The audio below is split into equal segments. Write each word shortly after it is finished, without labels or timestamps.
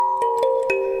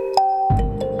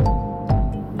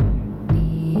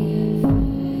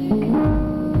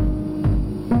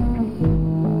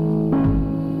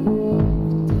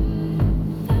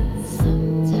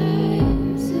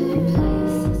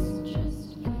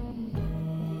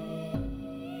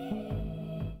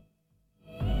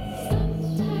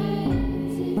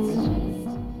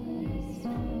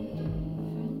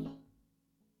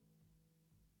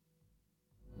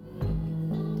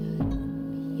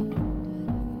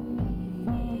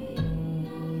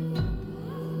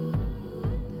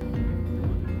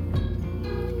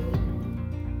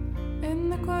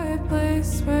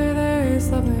place where there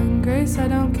is love and grace. I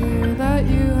don't care that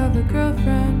you have a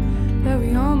girlfriend, that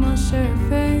we almost share a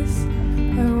face.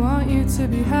 I want you to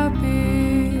be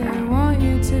happy, I want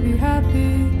you to be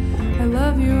happy. I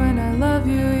love you and I love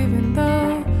you even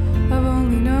though I've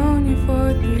only known you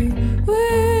for 3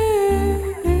 weeks.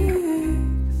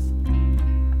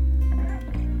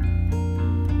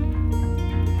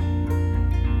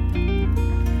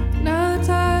 Now the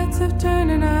tides have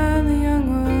turned and I'm the young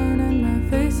one, and my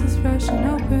face is fresh and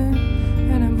open,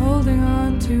 and I'm holding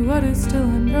on to what is still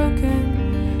unbroken.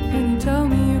 And you tell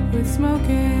me you quit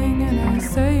smoking, and I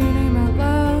say your name out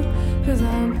loud, 'cause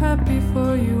I'm happy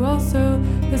for you also,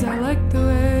 'cause I like the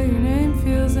way your name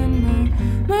feels in my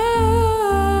mouth.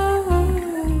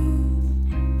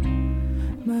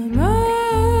 My mouth.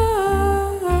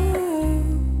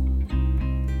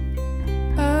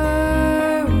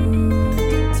 I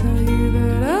would tell you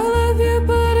that I love you,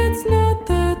 but it's not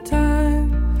the time.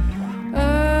 I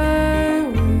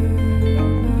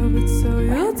will love it so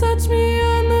you'll touch me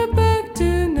on the back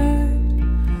tonight.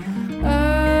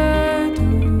 I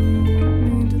don't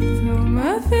mean to throw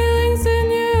my feelings in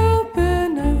your open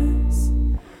eyes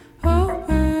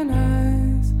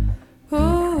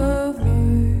full of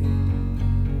light.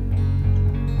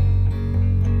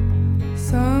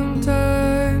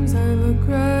 Sometimes I look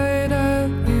right at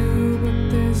you, but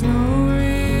there's no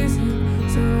reason,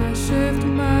 so I shift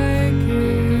my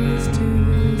gaze to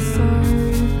the side.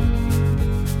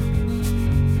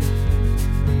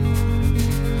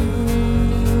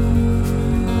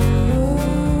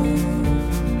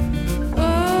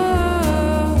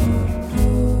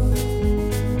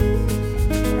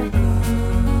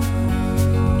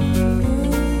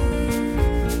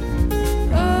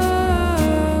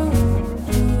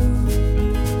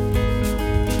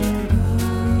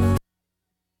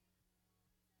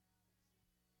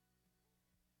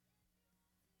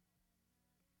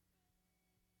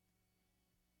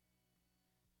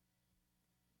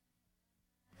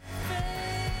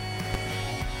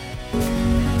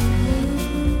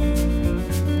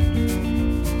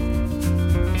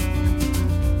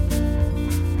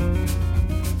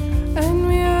 And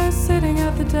we are sitting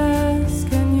at the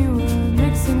desk, and you are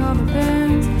mixing all the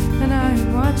bands, and I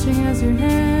am watching as your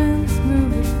hands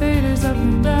move the faders up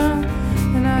and down,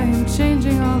 and I am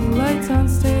changing all the lights on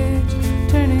stage,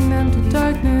 turning them to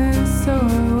darkness, so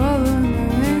I wallow in my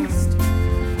angst,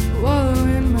 wallow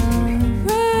in my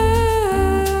rage.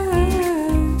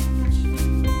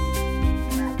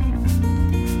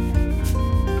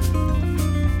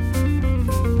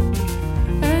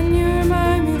 And you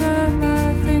remind me that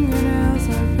my fingernails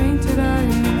are painted. I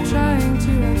am trying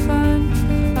to have fun,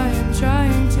 I am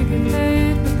trying to get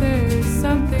laid, but there is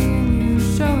something in you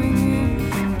showing me.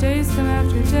 Days come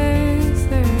after days,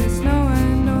 there is no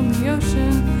end, only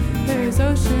ocean. There is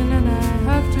ocean, and I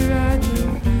have to ride you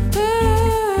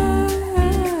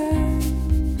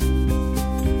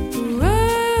away.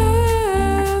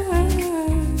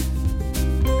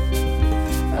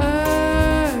 I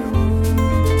won't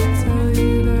tell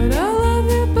you that I love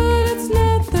you, but it's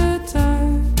not the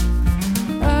time.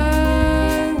 I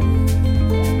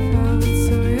will love it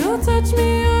so you'll touch me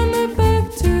on the back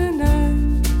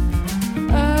tonight.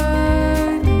 I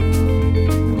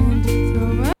don't mean to throw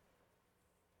my.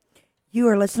 You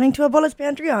are listening to Abuela's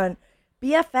Pantry on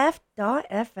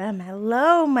BFF.FM.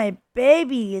 Hello, my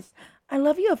babies. I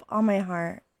love you with all my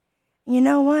heart. You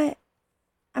know what?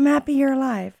 I'm happy you're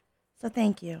alive. So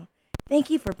thank you. Thank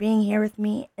you for being here with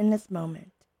me in this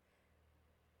moment.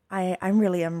 I'm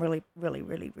really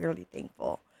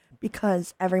thankful,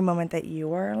 because every moment that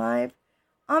you are alive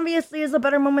obviously is a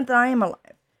better moment that I am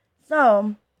alive.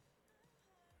 So,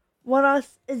 what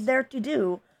else is there to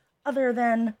do other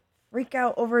than freak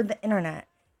out over the internet?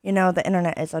 You know, the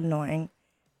internet is annoying,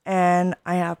 and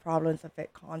I have problems with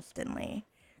it constantly.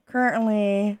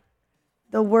 Currently,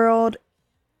 the world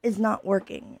is not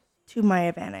working to my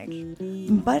advantage,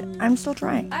 but I'm still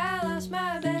trying.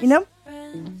 You know?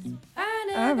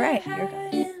 All right, here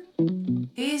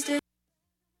goes.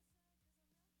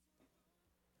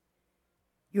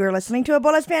 You are listening to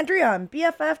Abuela's Pantry on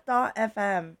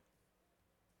BFF.FM.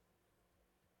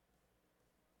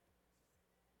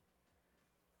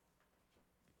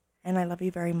 And I love you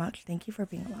very much. Thank you for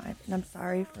being alive. And I'm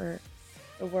sorry for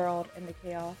the world and the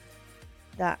chaos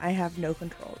that I have no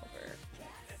control over.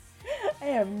 I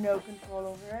have no control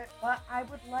over it. But I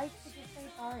would like to just say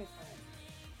sorry for it.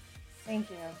 Thank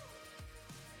you.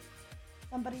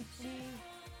 Somebody please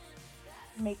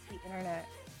make the internet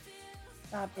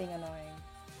stop being annoying.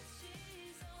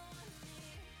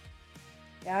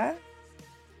 Yeah?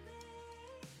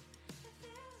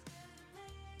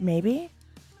 Maybe?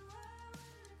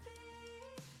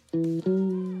 I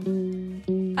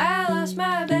lost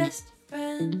my best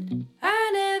friend.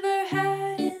 I never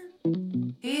had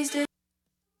him. He's dead.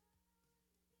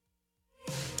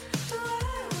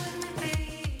 Why wouldn't it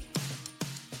be?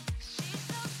 She's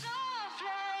so soft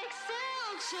like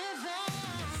silk chiffon.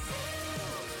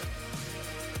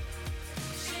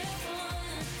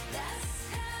 That's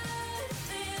how it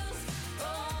feels.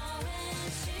 Oh, when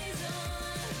she's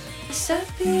on me.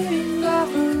 Disappearing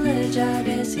off a ledge. I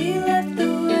guess he left the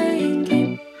way he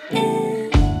came in.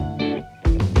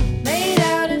 Made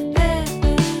out of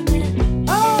peppermint,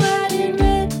 all right in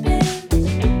red pins.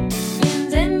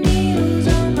 Pins and needles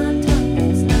on my tongue.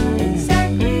 It's not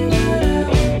exactly what I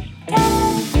wanted.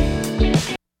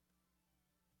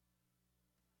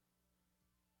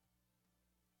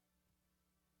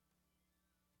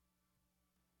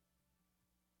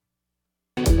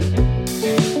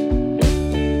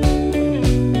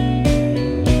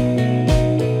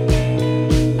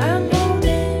 I'm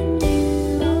holding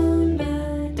you on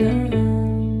my tongue.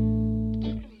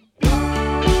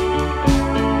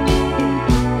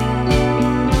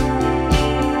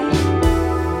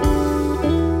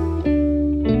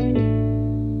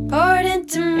 Poured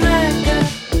into my cup.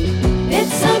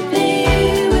 It's something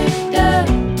you whipped up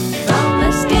from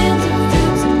the skins of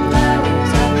fruits and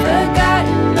flowers. I've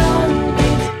forgotten all the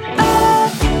things of.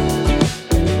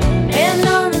 And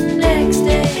on the next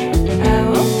day, I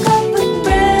woke up with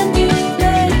brand new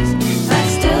days. I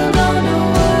still don't know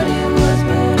what it was,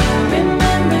 but I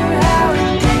remember how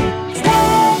it tasted.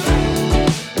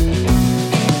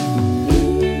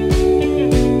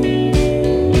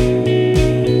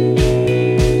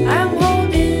 I'm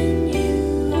holding you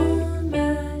on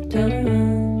my tongue.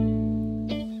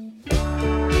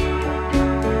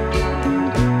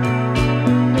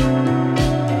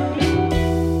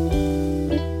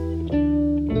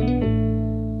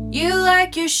 You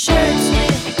like your shirts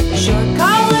with short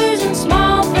collars and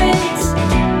small prints.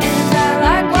 And I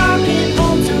like walking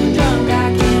home so drunk I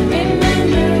can't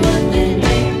remember what the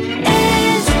drink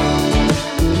is.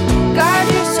 God,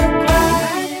 you're so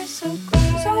quiet, so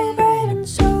brave and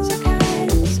so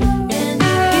kind. And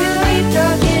if you keep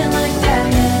talking like that,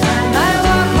 then I might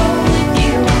walk home with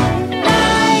you all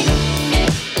night.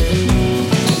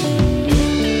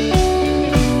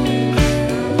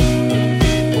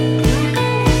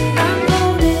 I'm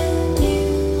holding you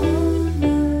on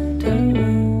my tongue.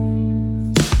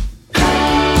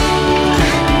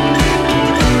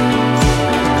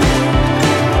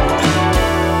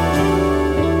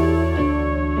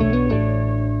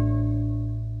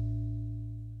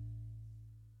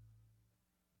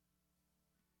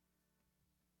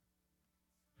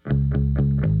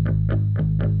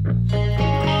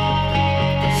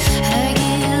 I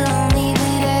get lonely,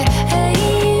 but I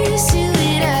used to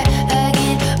it. I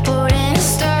get bored and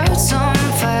start some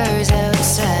fires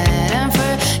outside. I'm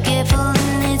forgetful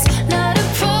and it's not a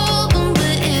problem,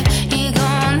 but if you're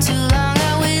gone too long,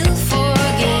 I will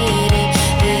forget it.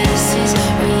 This is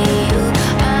real.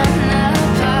 I'm not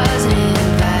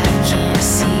positive. I can't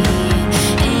see it.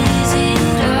 Is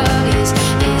it obvious?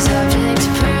 Is object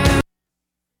permanent?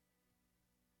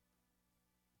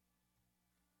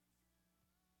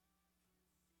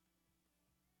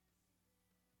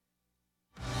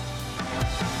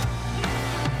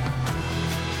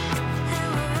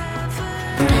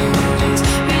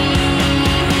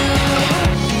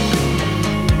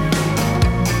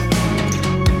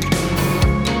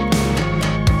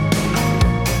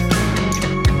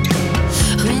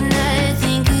 When I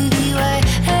think of you, I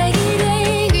get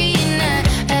angry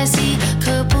and I see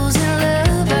couples in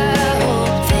love. I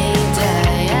hope they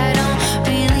die. I don't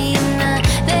really not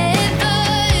that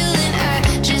violent.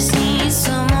 I just need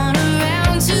someone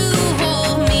around to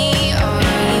hold me. Are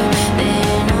you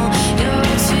there? No,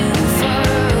 you're too far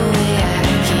away. I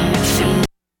can't feel.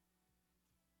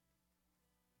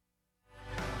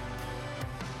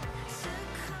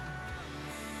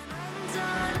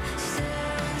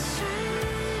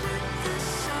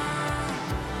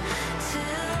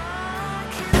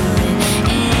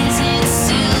 Is it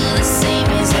still the same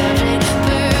as object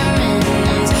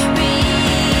permanence?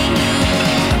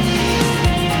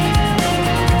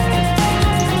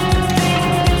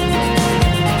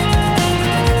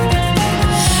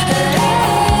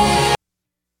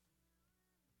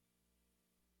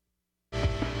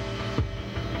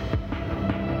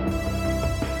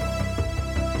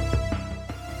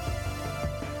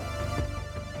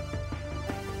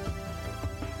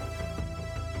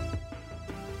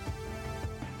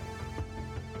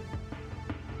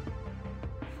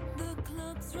 The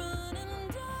clock's running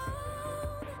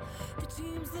down, the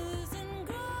team's losing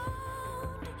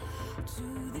ground to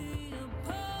the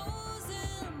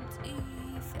opposing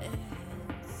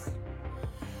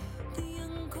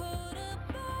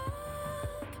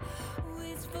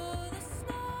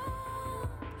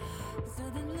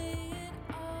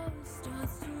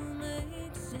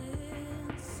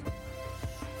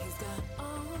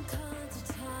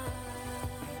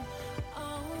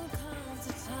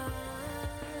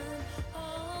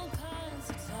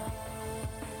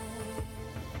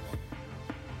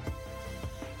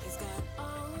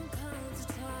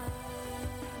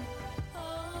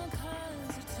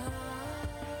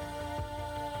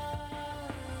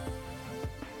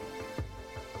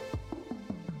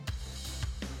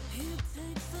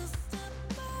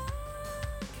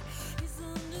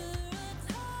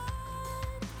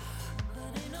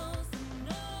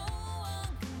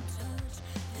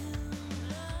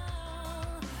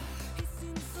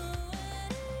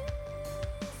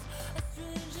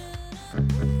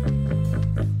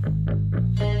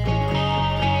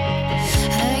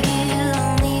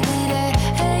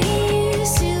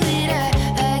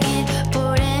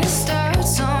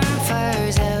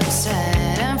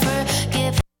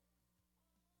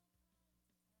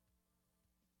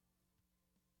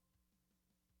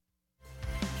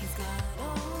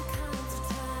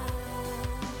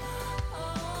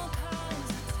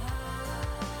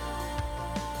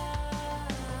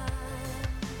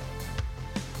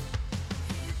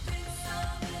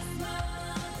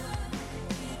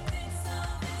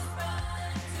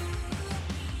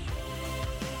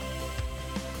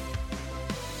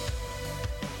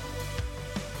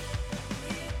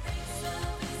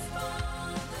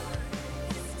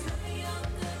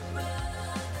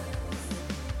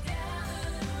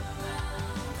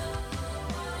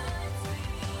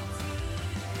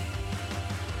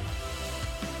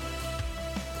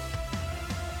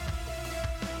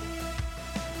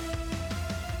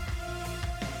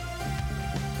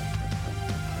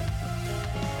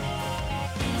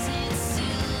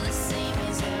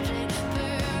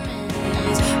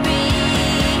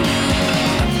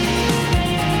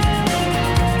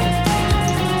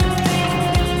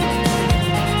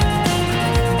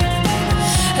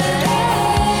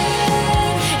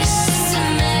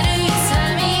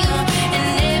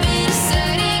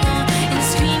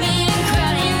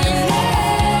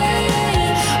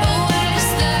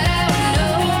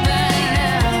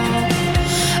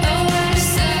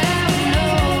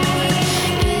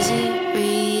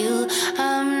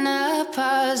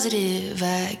positive,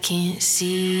 I can't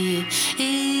see it.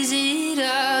 Is it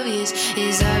obvious?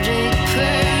 Is object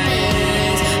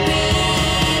permanence real?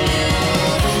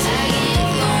 I get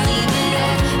lonely,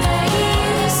 but I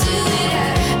used to it.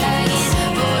 I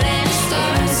get bored and it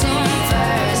starts on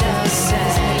fires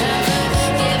outside. I'm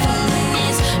forgetful and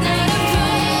it's not a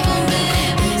problem, but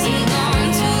if you're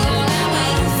gone too long,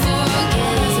 I will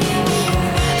forget.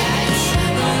 I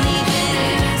get lonely,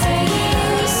 but I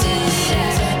used to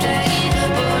it. I get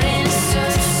bored and it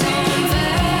starts on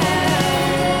fires.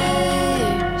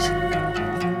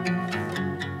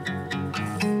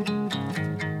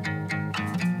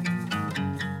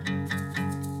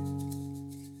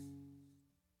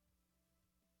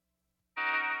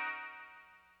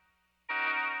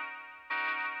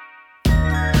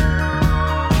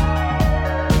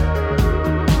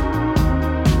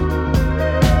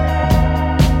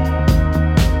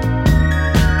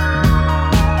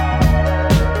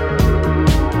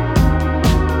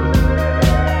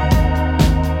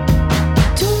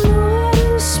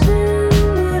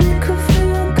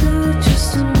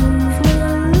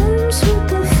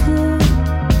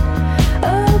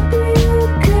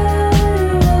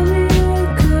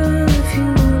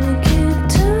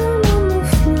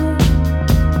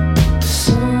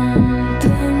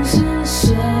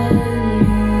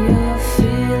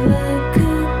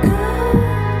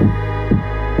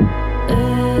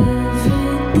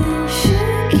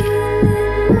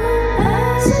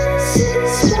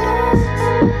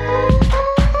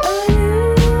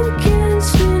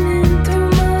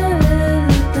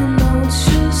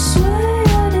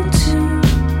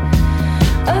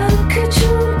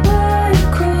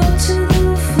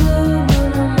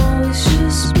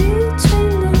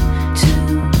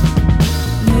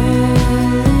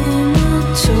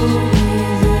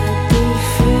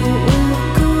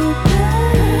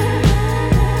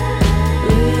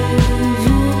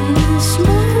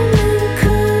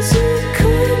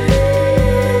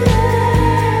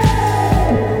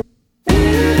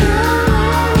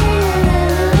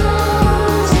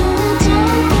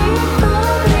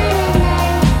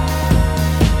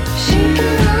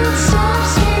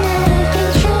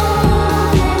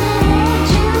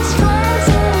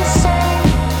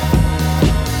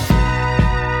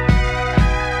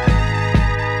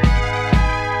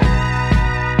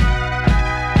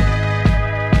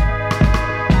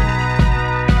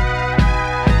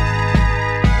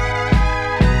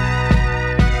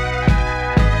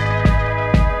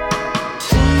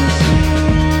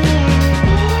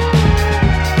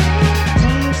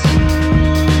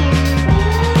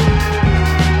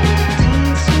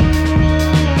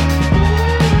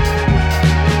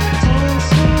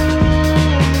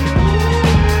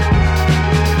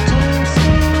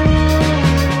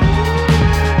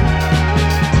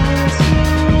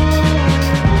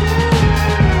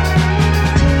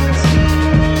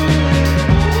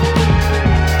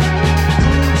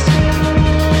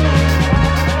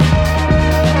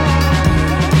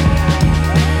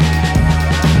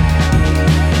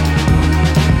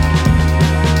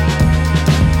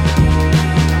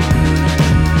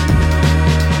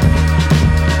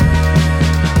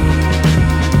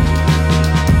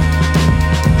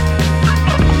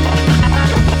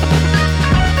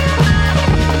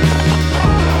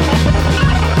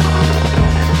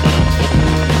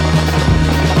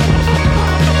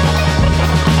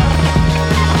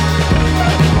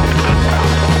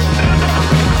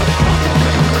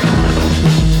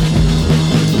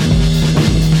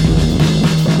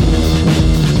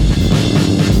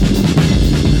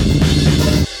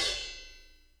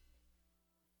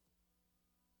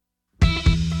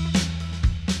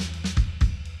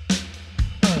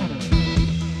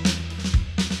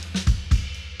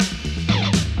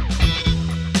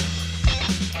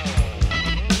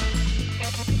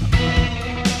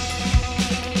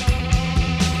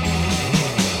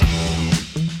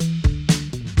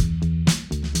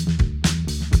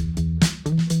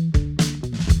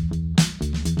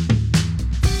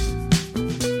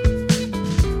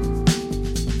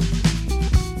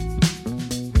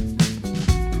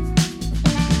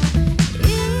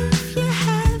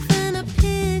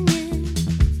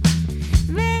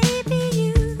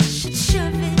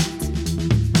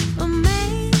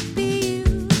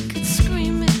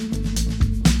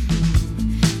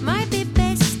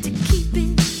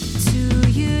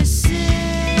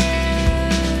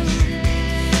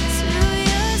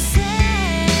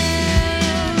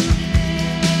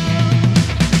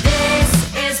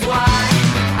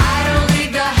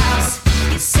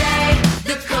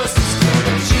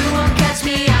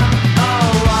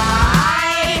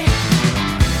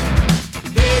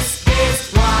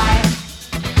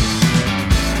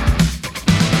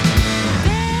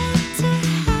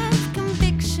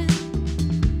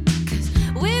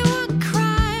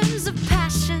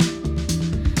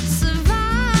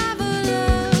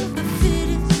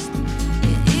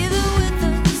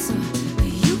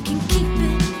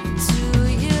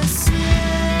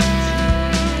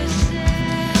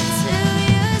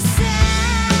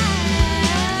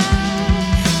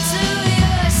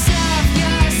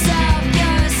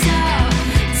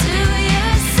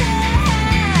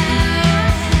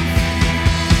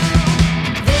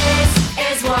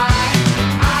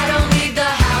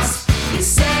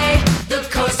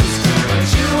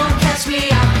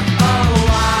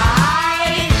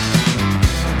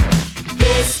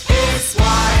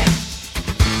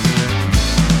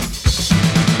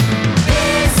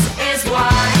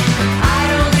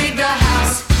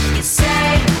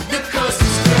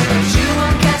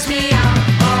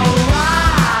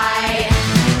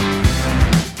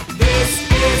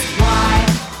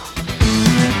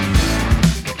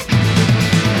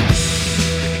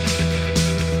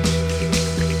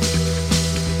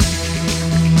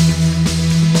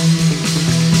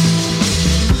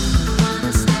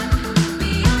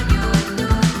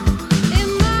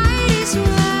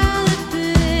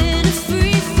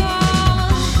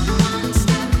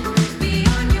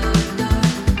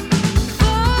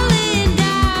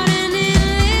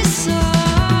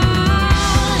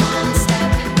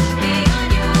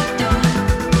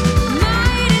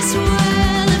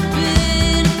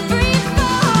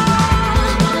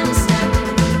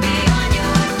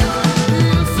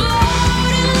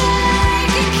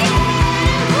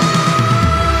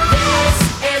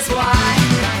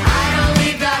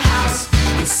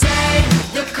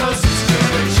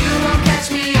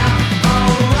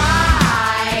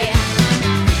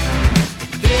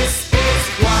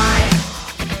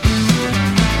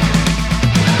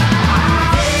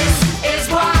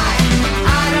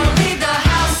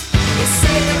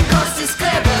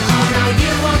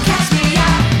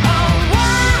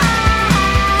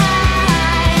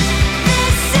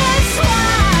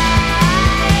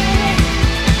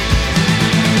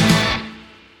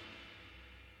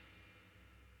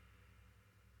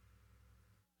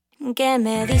 Que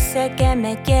me dice que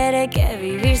me quiere, que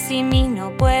vivir sin mí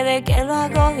no puede, que lo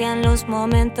agobian los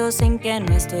momentos en que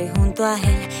no estoy junto a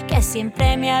él, que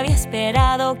siempre me había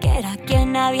esperado, que era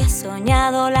quien había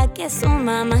soñado, la que su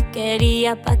mamá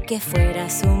quería pa' que fuera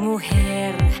su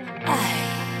mujer. Ay.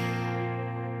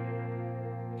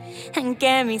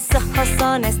 Que mis ojos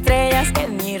son estrellas, que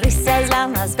mi risa es la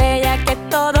más bella, que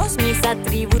todos mis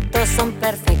atributos son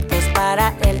perfectos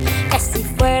para él. Que si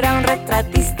fuera un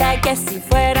retratista, que si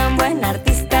fuera un buen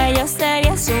artista, yo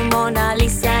sería su Mona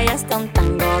Lisa y hasta un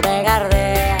tango de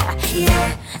Gardel. Y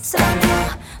eso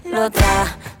no lo trago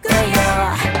yo.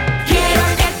 Quiero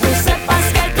que tú sepas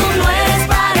que tú no eres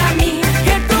para mí,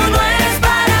 que tú no eres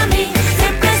para mí.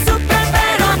 Siempre supe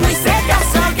pero no hice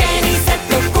caso, que ni se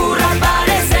te ocurra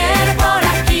aparecer por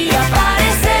aquí,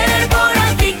 aparecer por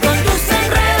aquí con tus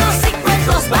enredos y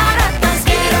cuentos baratos.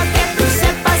 Quiero que tú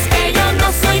sepas que yo no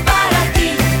soy para ti,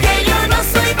 que yo no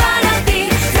soy para ti.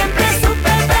 Siempre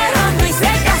supe pero no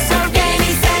hice caso, que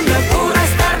ni se me ocurra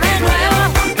estar de nuevo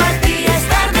junto a ti,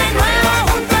 estar de nuevo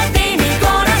junto a ti. Mi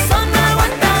corazón no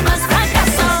aguanta más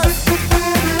fracasos.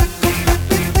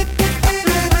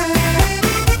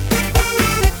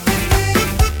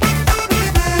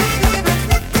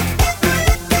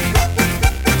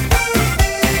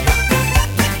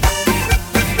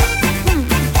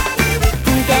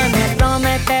 Que me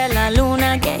promete la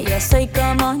luna, que yo soy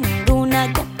como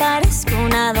ninguna, que parezco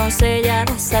una doncella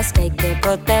de esas que hay que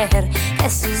proteger, que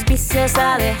sus vicios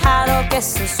ha dejado, que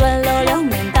su sueldo le ha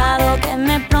aumentado, que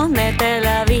me promete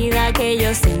la vida que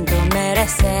yo siento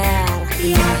merecer.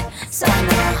 Y eso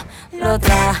no lo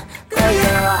trago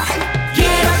yo.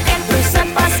 Quiero que tú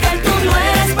sepas que tú no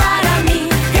eres para mí,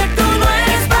 que tú no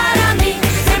eres para mí.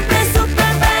 Siempre supe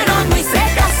pero no hice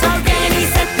caso, que ni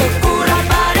se te ocurra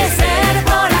aparecer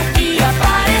por aquí,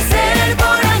 aparecer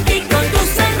por aquí con tus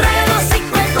enredos y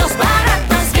cuentos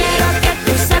baratos. Quiero que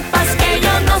tú sepas que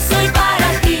yo no soy para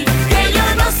ti, que yo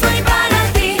no soy para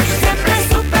ti. Siempre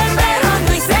supe pero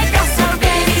no hice caso,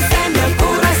 que ni se me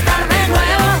ocurra estar de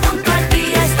nuevo junto a ti,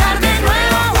 estar de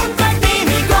nuevo junto a ti.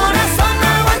 Mi corazón no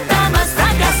aguanta más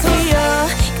fracaso. Y yo,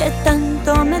 que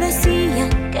tanto me decían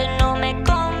que no me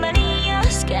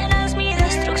convenías, que eras mi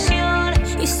destrucción,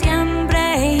 y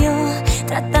siempre yo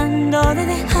tratando de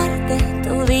dejarte.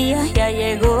 Tu día ya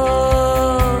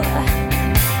llegó,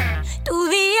 tu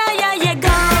día ya llegó.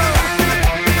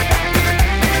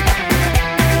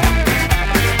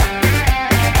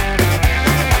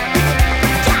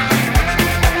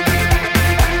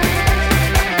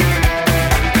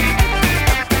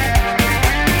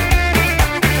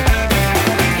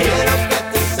 Quiero que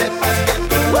tú sepas que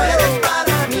tú no eres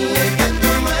para mí, que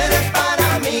tú no eres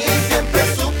para mí. Siempre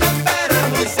supe pero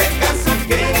no hice caso,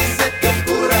 que ni se te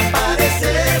ocurra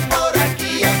aparecer por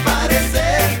aquí,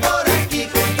 aparecer por aquí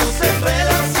con tus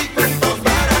enredos y cuentos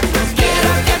baratos.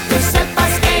 Quiero que tú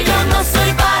sepas que yo no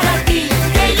soy para ti,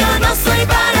 que yo no soy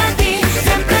para ti.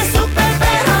 Siempre supe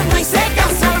pero no hice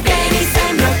caso, que ni se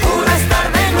me ocurra estar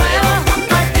de nuevo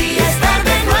junto a ti, estar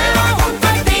de nuevo junto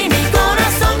a ti. Mi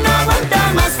corazón no aguanta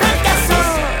más fracasos.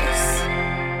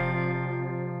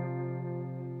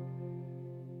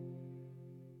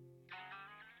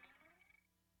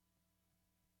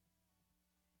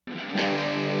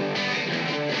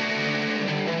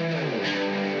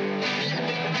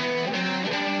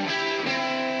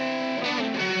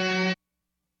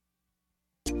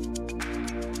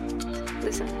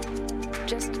 Listen,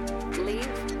 just leave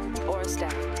or stay.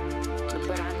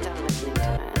 But I'm done listening to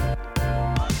it.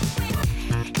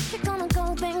 If you're gonna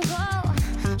go, then go.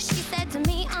 She said to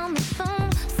me on the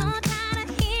phone. So tired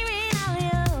of hearing all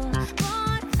your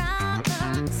boy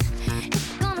problems. If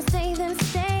you're gonna stay, then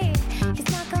stay.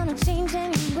 It's not gonna change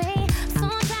anyway. So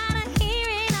tired of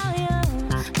hearing all your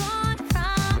boy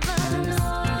problems.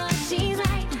 She's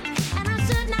right, and I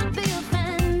should not be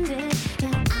offended.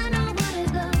 Yeah, I know what it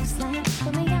looks like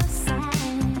from the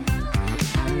outside.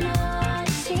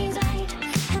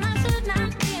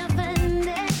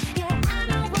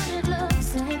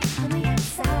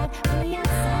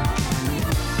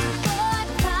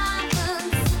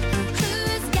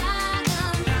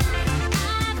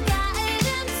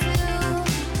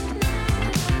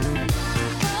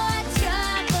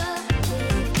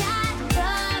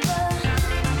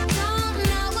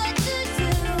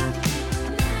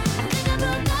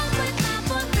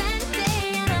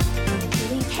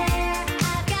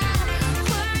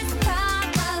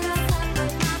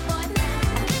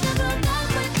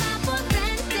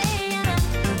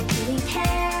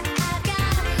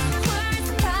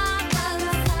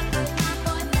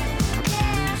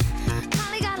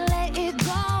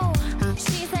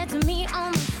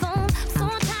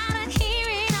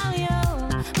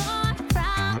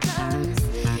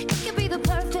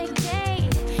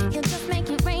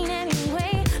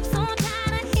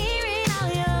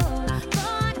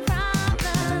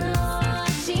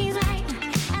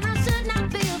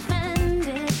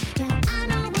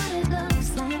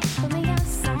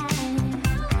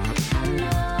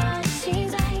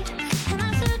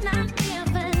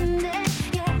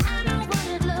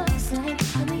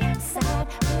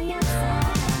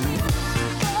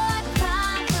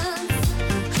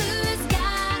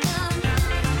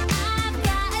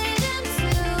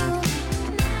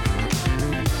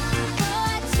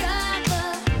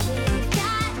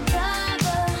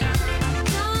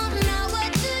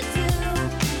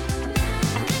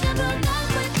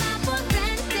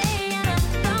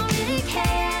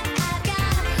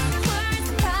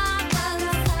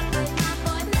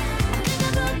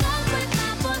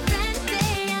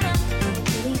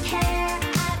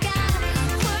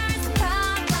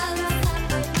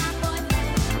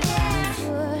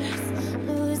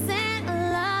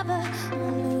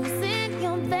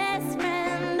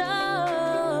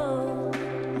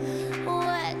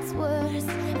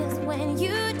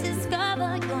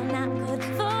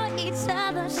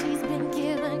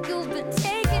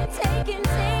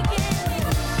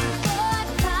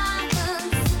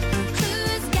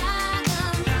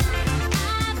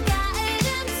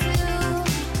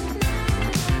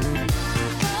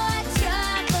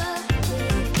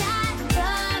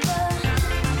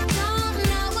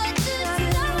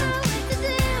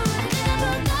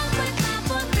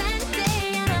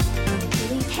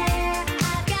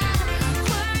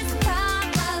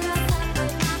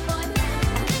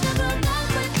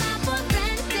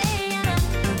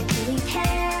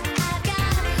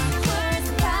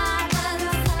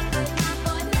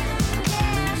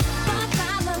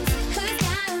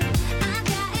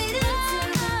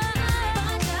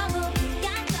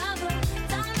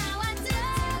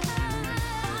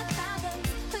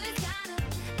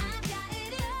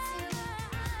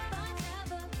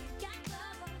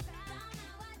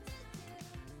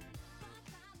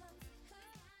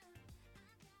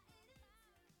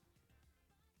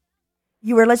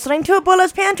 You were listening to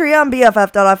Abuela's Pantry on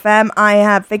BFF.fm. I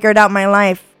have figured out my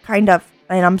life, kind of,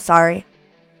 and I'm sorry.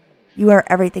 You are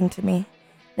everything to me.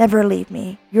 Never leave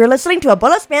me. You're listening to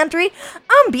Abuela's Pantry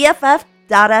on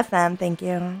BFF.fm. Thank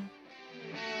you.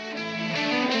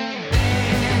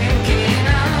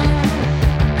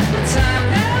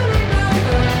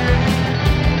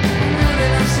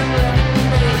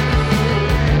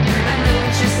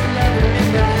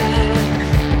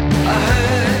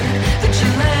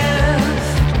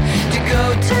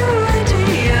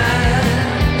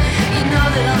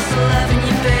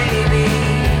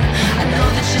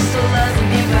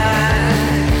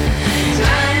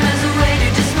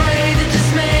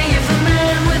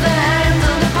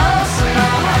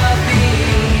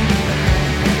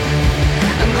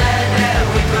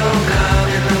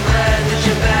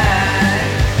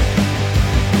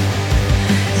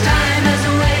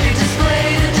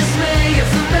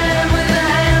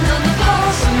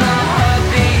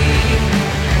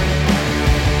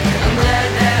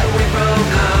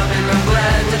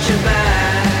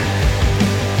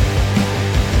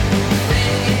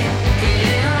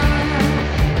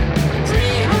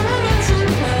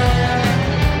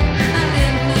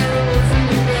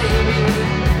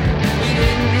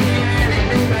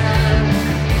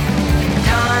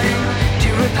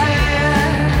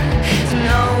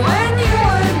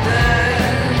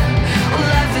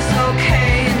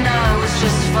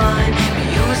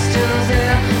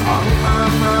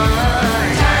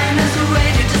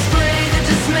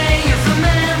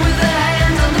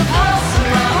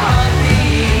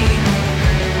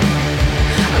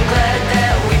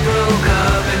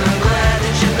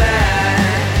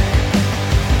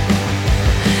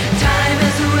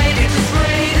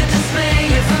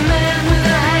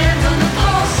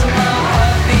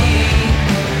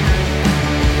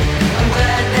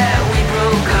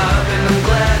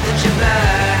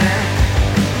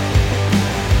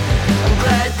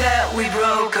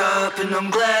 I'm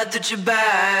glad that you're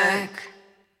back.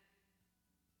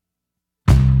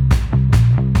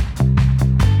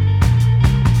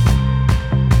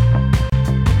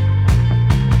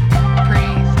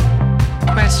 Breathe.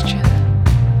 Question.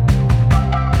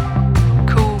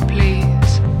 Cool,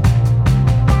 please.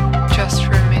 Just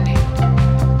for a minute.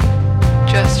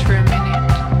 Just for a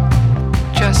minute.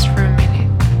 Just for a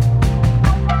minute.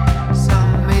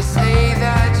 Some may say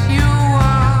that you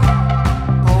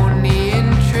are only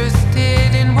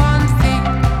interested in one thing.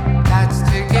 That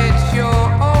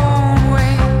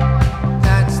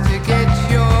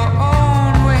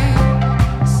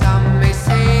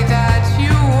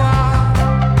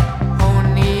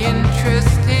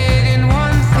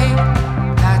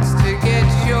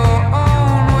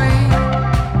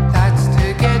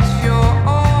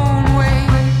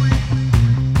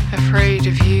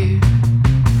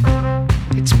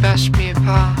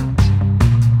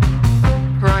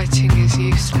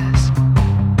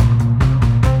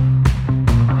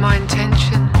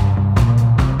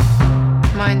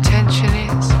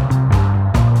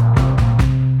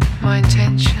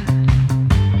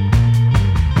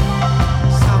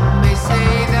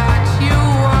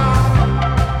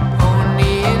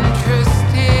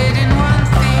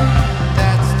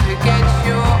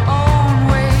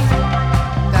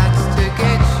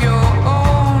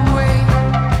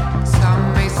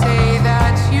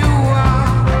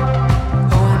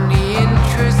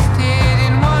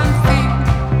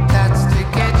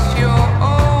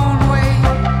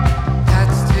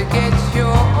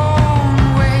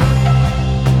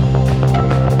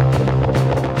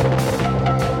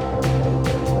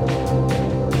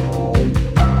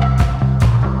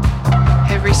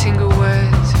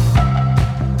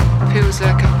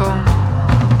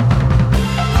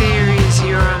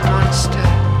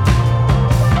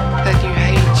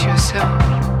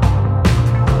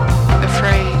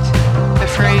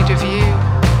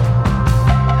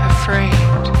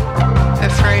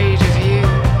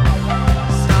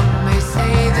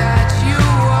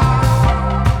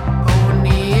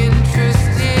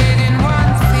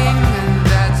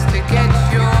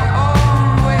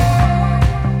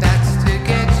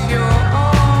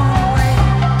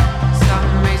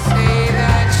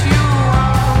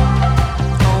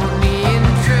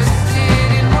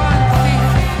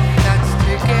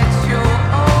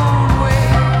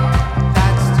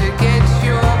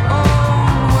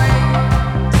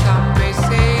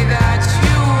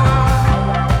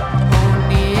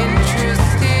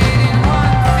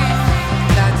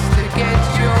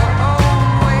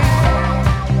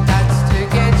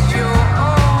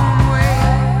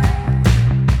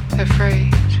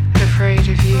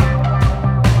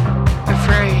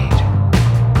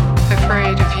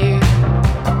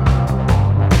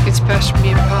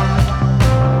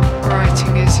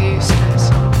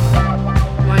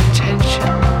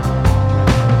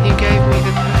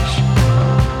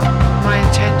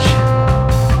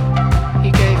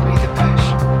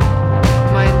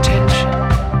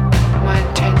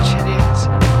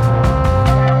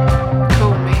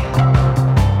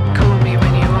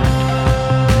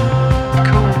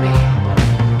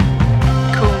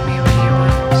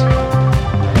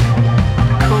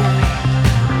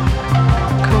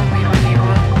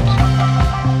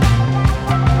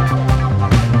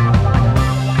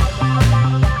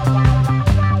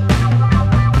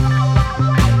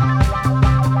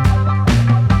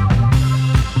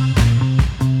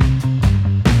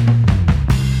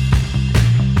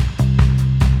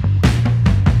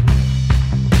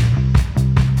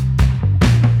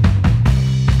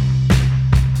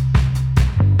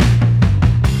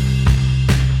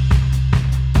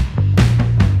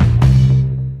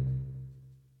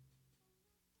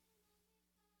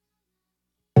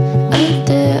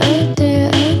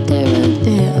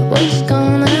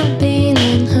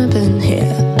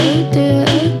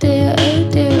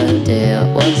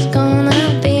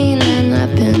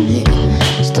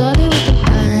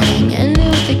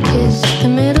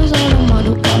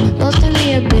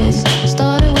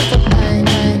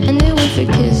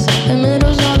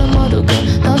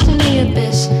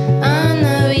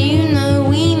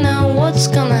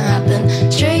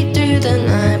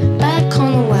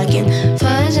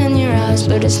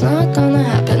it's not gonna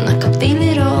happen. I can feel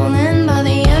it all, and by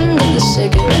the end of the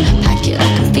cigarette packet,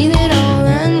 I can feel it all,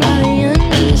 and by the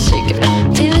end of the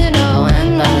cigarette, feel it all,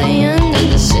 and by the end of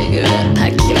the cigarette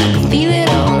packet, I can feel it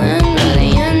all, and by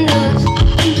the end of the,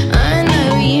 I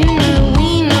know, you know,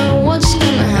 we know what's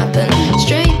gonna happen.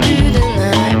 Straight through the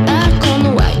night, back on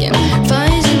the wagon,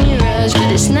 fires in your eyes, but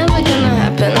it's never gonna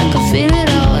happen. I can feel it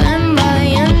all, and by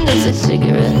the end of the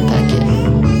cigarette packet,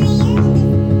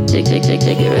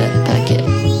 cigarette packet,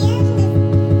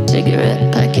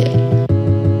 cigarette packet,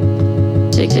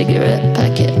 cigarette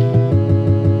packet.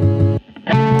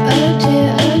 Oh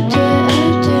dear, oh dear, oh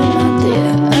dear,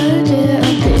 my dear, oh dear,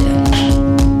 oh dear.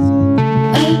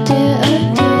 Oh dear, oh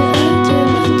dear,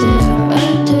 oh dear, my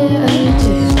dear, oh dear, oh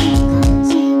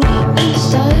dear.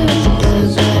 Started with the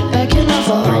blues, right back in my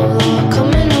phone. I'm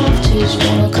coming off too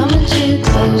strong, I'm coming too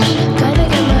close. Gotta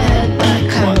get my head back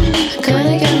home,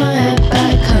 gotta get my head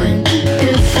back home.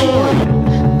 Before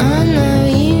I know,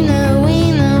 you know,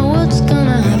 we know what's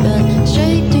gonna happen.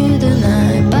 Straight through the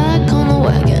night, back on the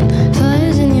wagon,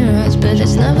 fires in your eyes, but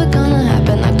it's never gonna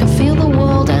happen. I can feel the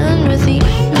world end with the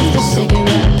end of the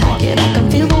cigarette packet. I can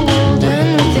feel the world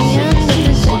end with the end of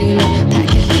the cigarette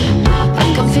packet.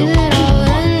 I can feel it all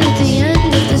end with the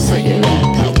end of the cigarette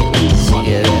packet. With the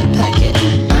cigarette packet.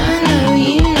 I know,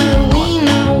 you know, we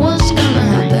know what's gonna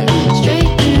happen. Straight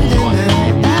through the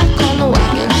night, back on the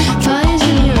wagon, fires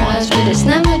in your eyes, but it's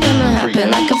never gonna happen.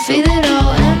 I can feel it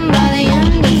all end by the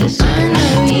end of this. I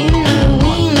know, you know,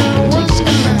 we know what's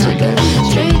gonna happen.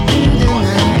 Straight through the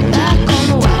night, back on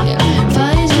the wagon,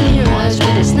 fires in your eyes,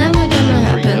 but it's never gonna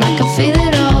happen. I can feel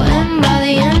it all end by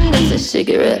the end of the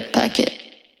cigarette packet.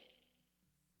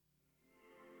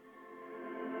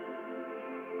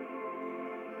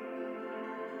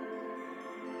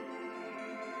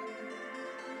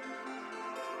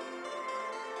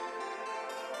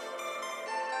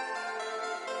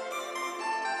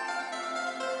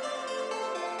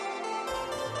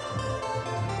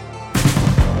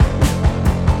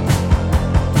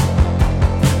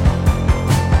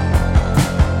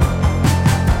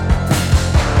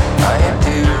 I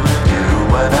do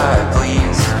what I please.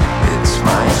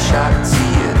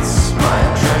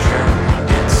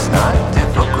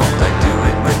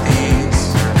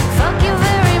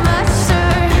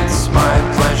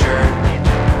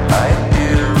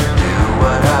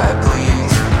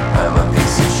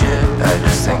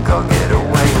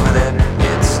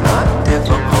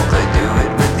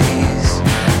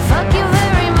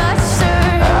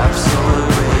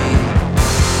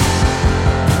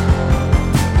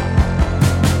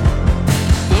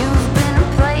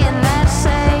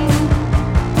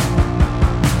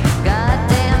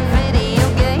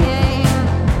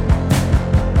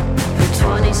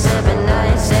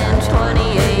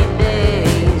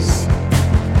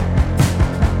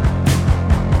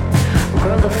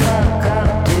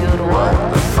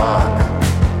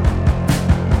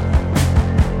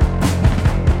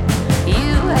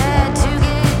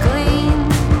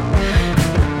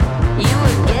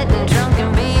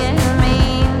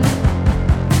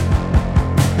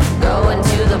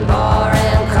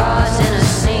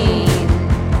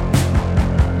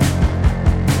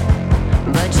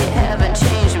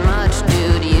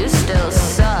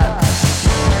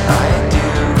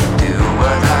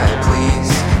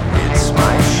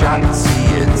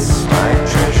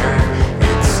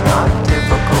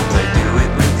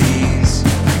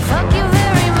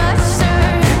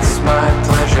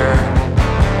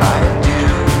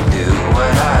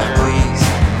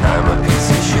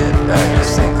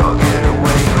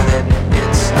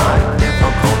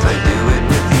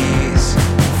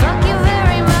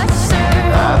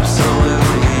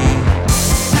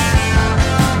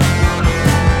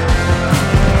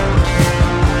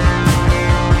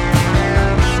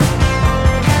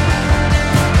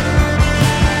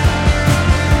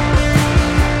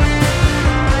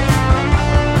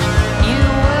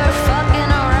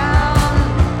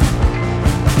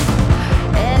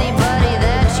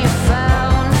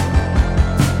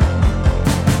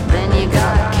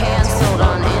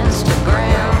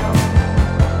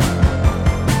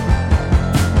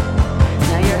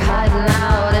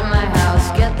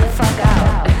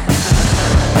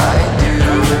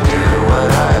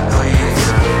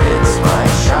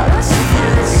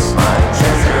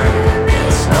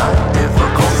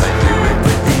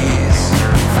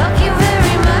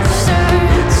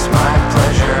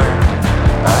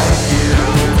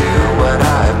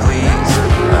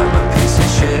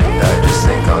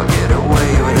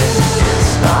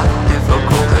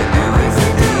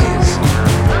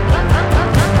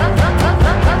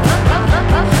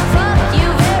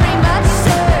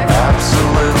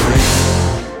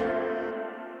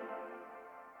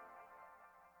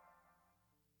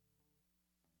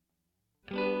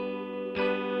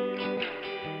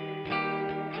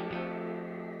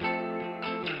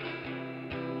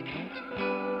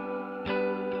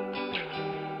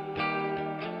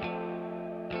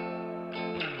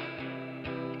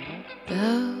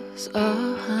 There's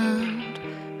a hand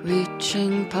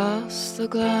reaching past the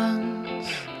glance,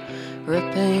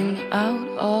 ripping out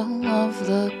all of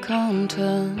the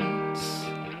contents.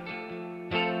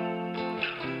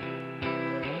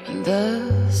 And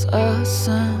there's a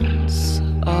sense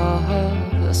of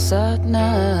the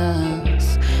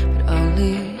sadness, but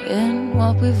only in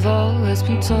what we've always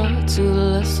been taught to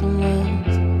listen with.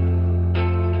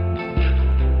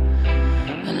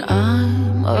 And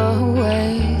I'm a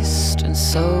waste, and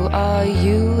so are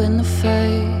you, in the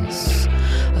face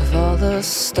of all the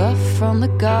stuff from the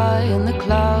guy in the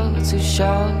clouds who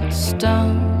shouts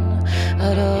down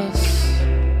at us.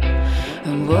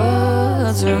 And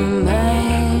words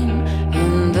remain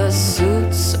in the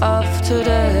suits of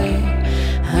today,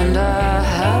 and I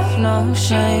have no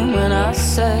shame when I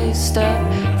say step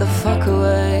the fuck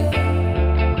away.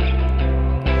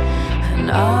 And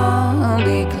I'll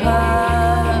be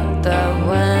glad that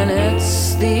when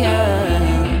it's the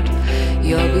end,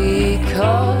 you'll be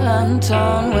caught and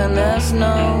torn when there's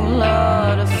no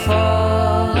law to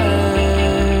fall in.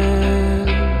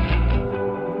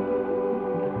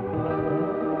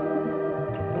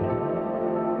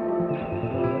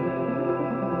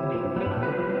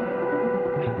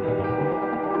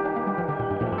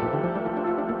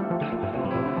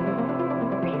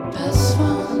 Best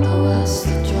from the west,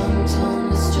 the drum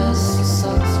tone is just the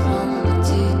sucks from the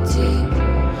TT.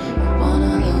 One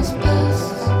of those best.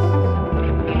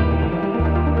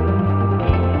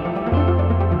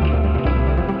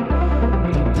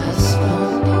 Best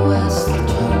from the west, the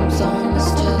drum tone is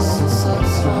just the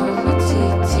sucks from the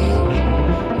TT.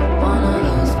 One of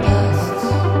those best.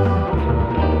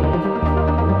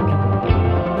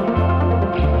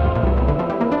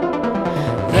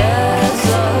 There's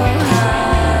a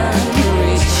hand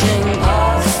reaching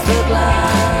past the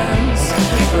glance,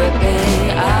 ripping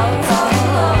out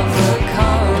all of the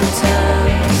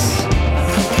contents.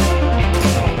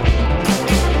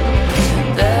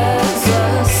 There's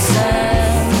a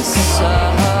sense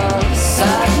of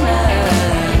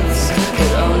sadness,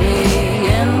 but only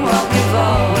in what we've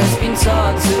always been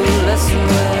taught to listen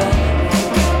with.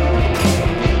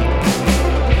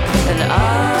 And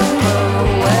I'm a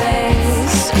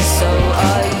waste, and so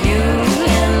are you,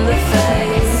 in the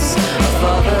face of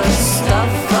all the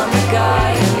stuff from the guy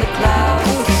in the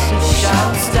clouds who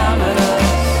shouts down at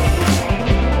us.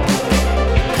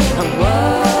 And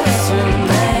words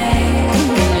remain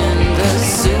in the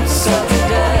suits of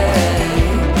today,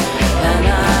 and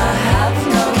I have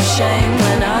no shame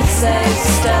when I say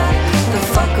step the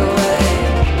fuck away.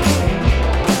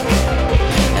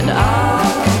 And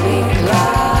I'll be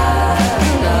glad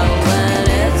that when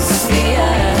it's the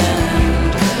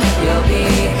end, you'll be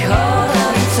caught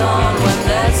and torn when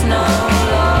there's no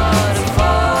law to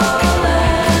fall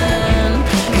in.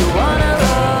 You're one of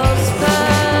those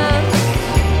pests.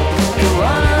 You're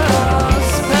one of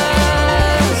those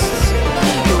pests.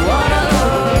 You're one of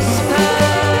those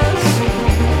pests.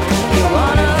 You're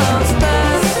one of those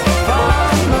pests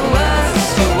from the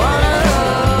west. You're one of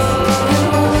those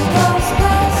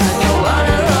pests. And you're one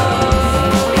of those.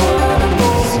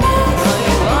 Oh,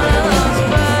 you're one of those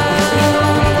pests.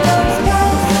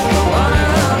 You're one of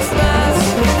those pests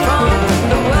from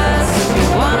the west.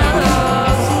 You're one of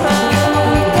those pests.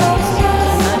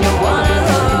 And you're one of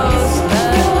those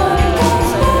pests.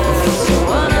 You're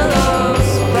one of those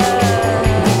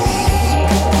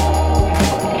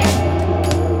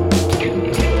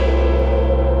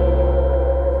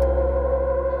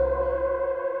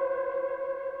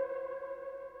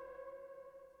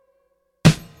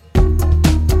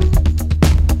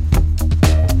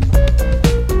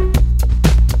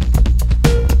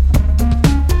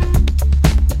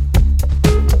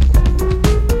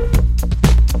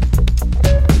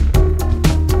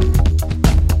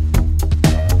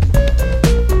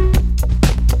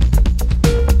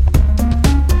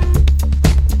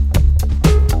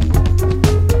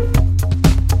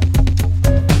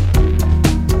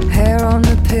hair on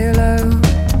the pillow,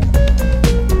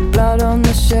 blood on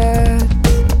the shirt,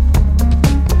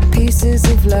 pieces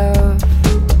of love,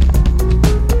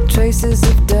 traces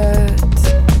of dirt,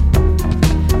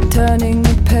 turning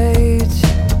the page,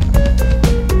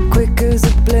 quick as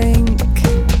a blink,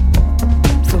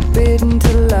 forbidden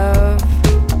to love,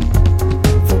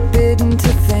 forbidden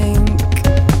to think,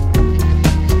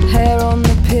 hair on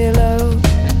the pillow,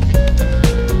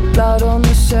 blood on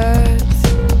the shirt,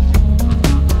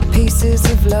 pieces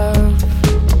of love,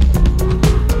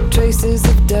 traces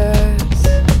of dirt,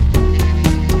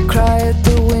 cry at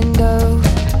the window,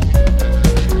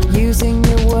 using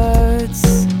your words.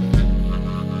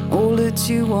 All that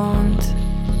you want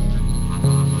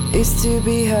is to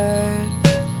be heard.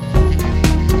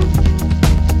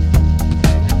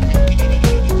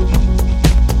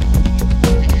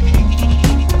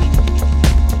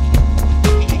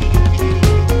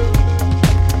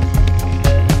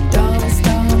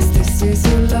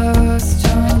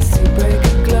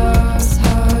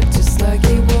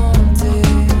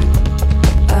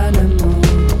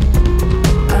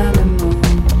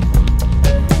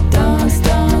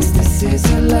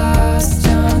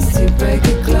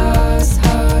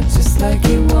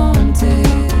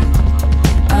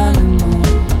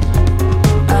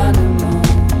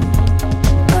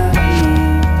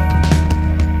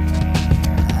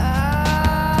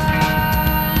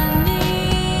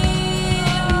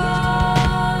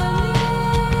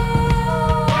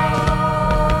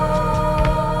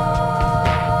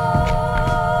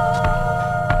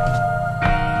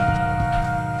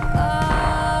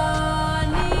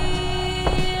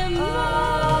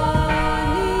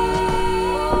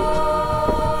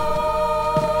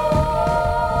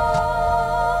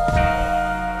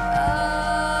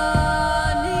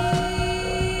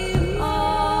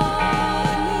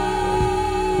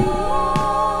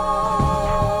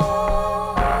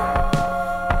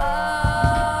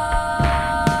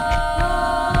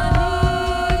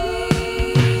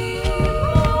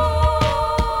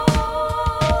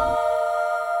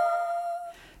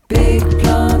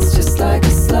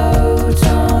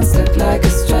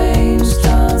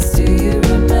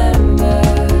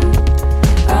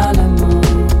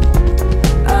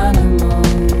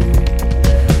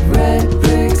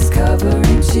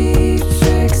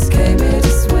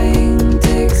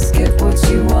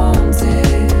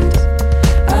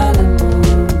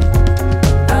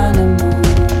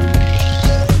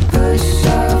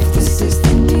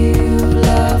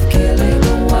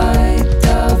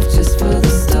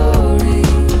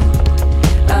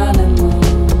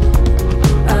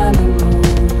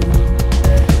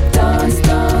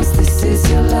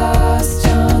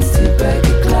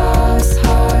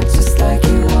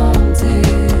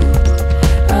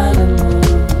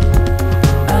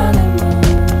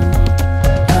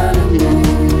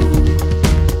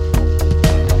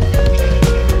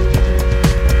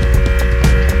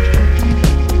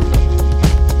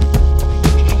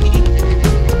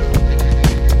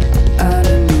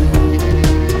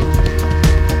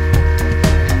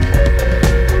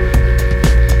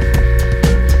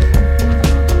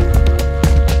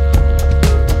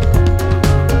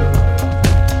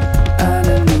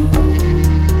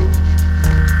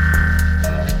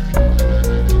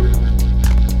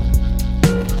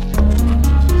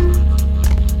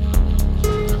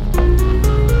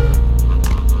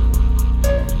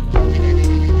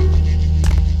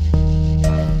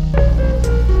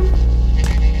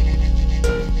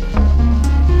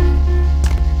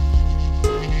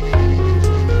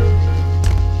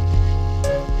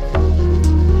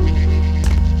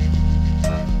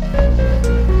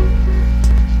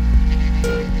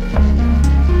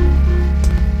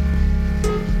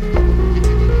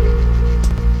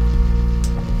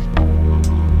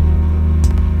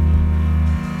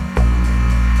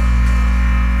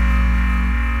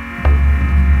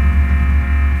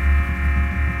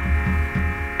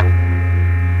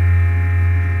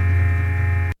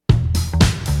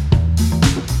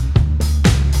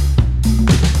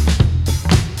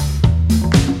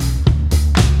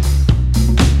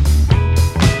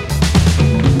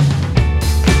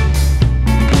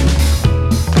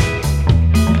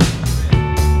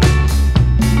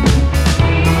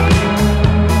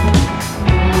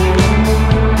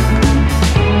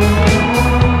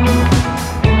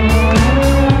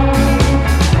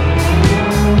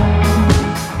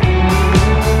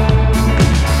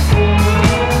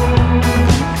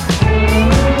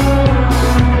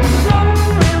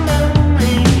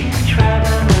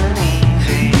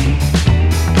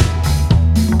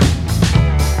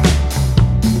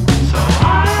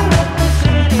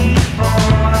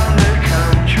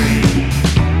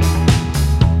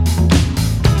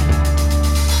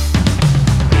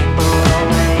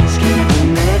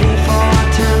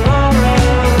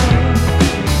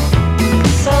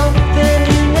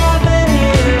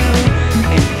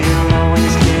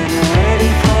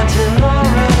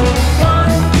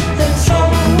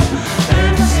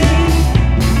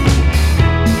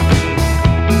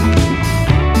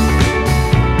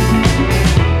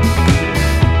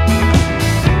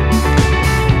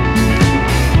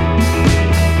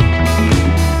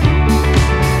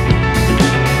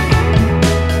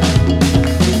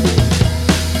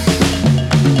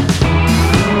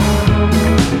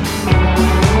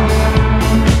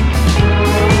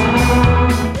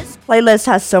 playlist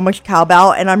has so much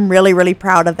cowbell, and I'm really, really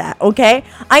proud of that, okay?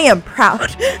 I am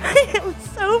proud. I am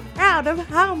so proud of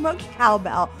how much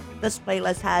cowbell this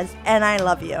playlist has, and I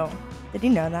love you. Did you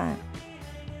know that?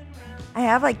 I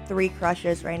have like 3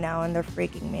 crushes right now, and they're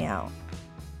freaking me out.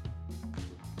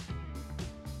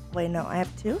 Wait, no, I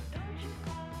have 2?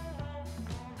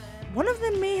 One of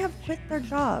them may have quit their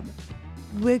job,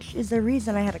 which is the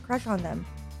reason I had a crush on them,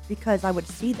 because I would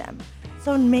see them.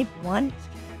 So maybe 1.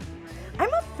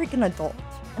 I'm a freaking adult,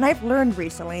 and I've learned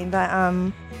recently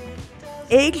that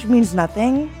age means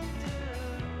nothing,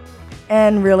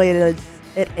 and really it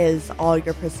is all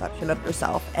your perception of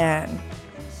yourself, and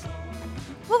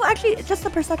well, actually, it's just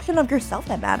the perception of yourself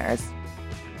that matters.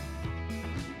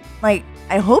 Like,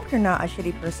 I hope you're not a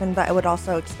shitty person, but I would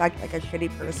also expect like a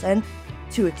shitty person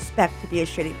to expect to be a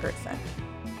shitty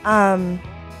person.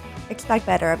 Expect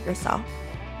better of yourself.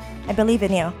 I believe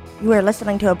in you. You are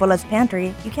listening to Abuela's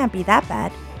Pantry. You can't be that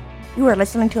bad. You are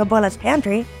listening to Abuela's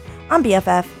Pantry on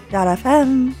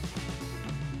BFF.fm.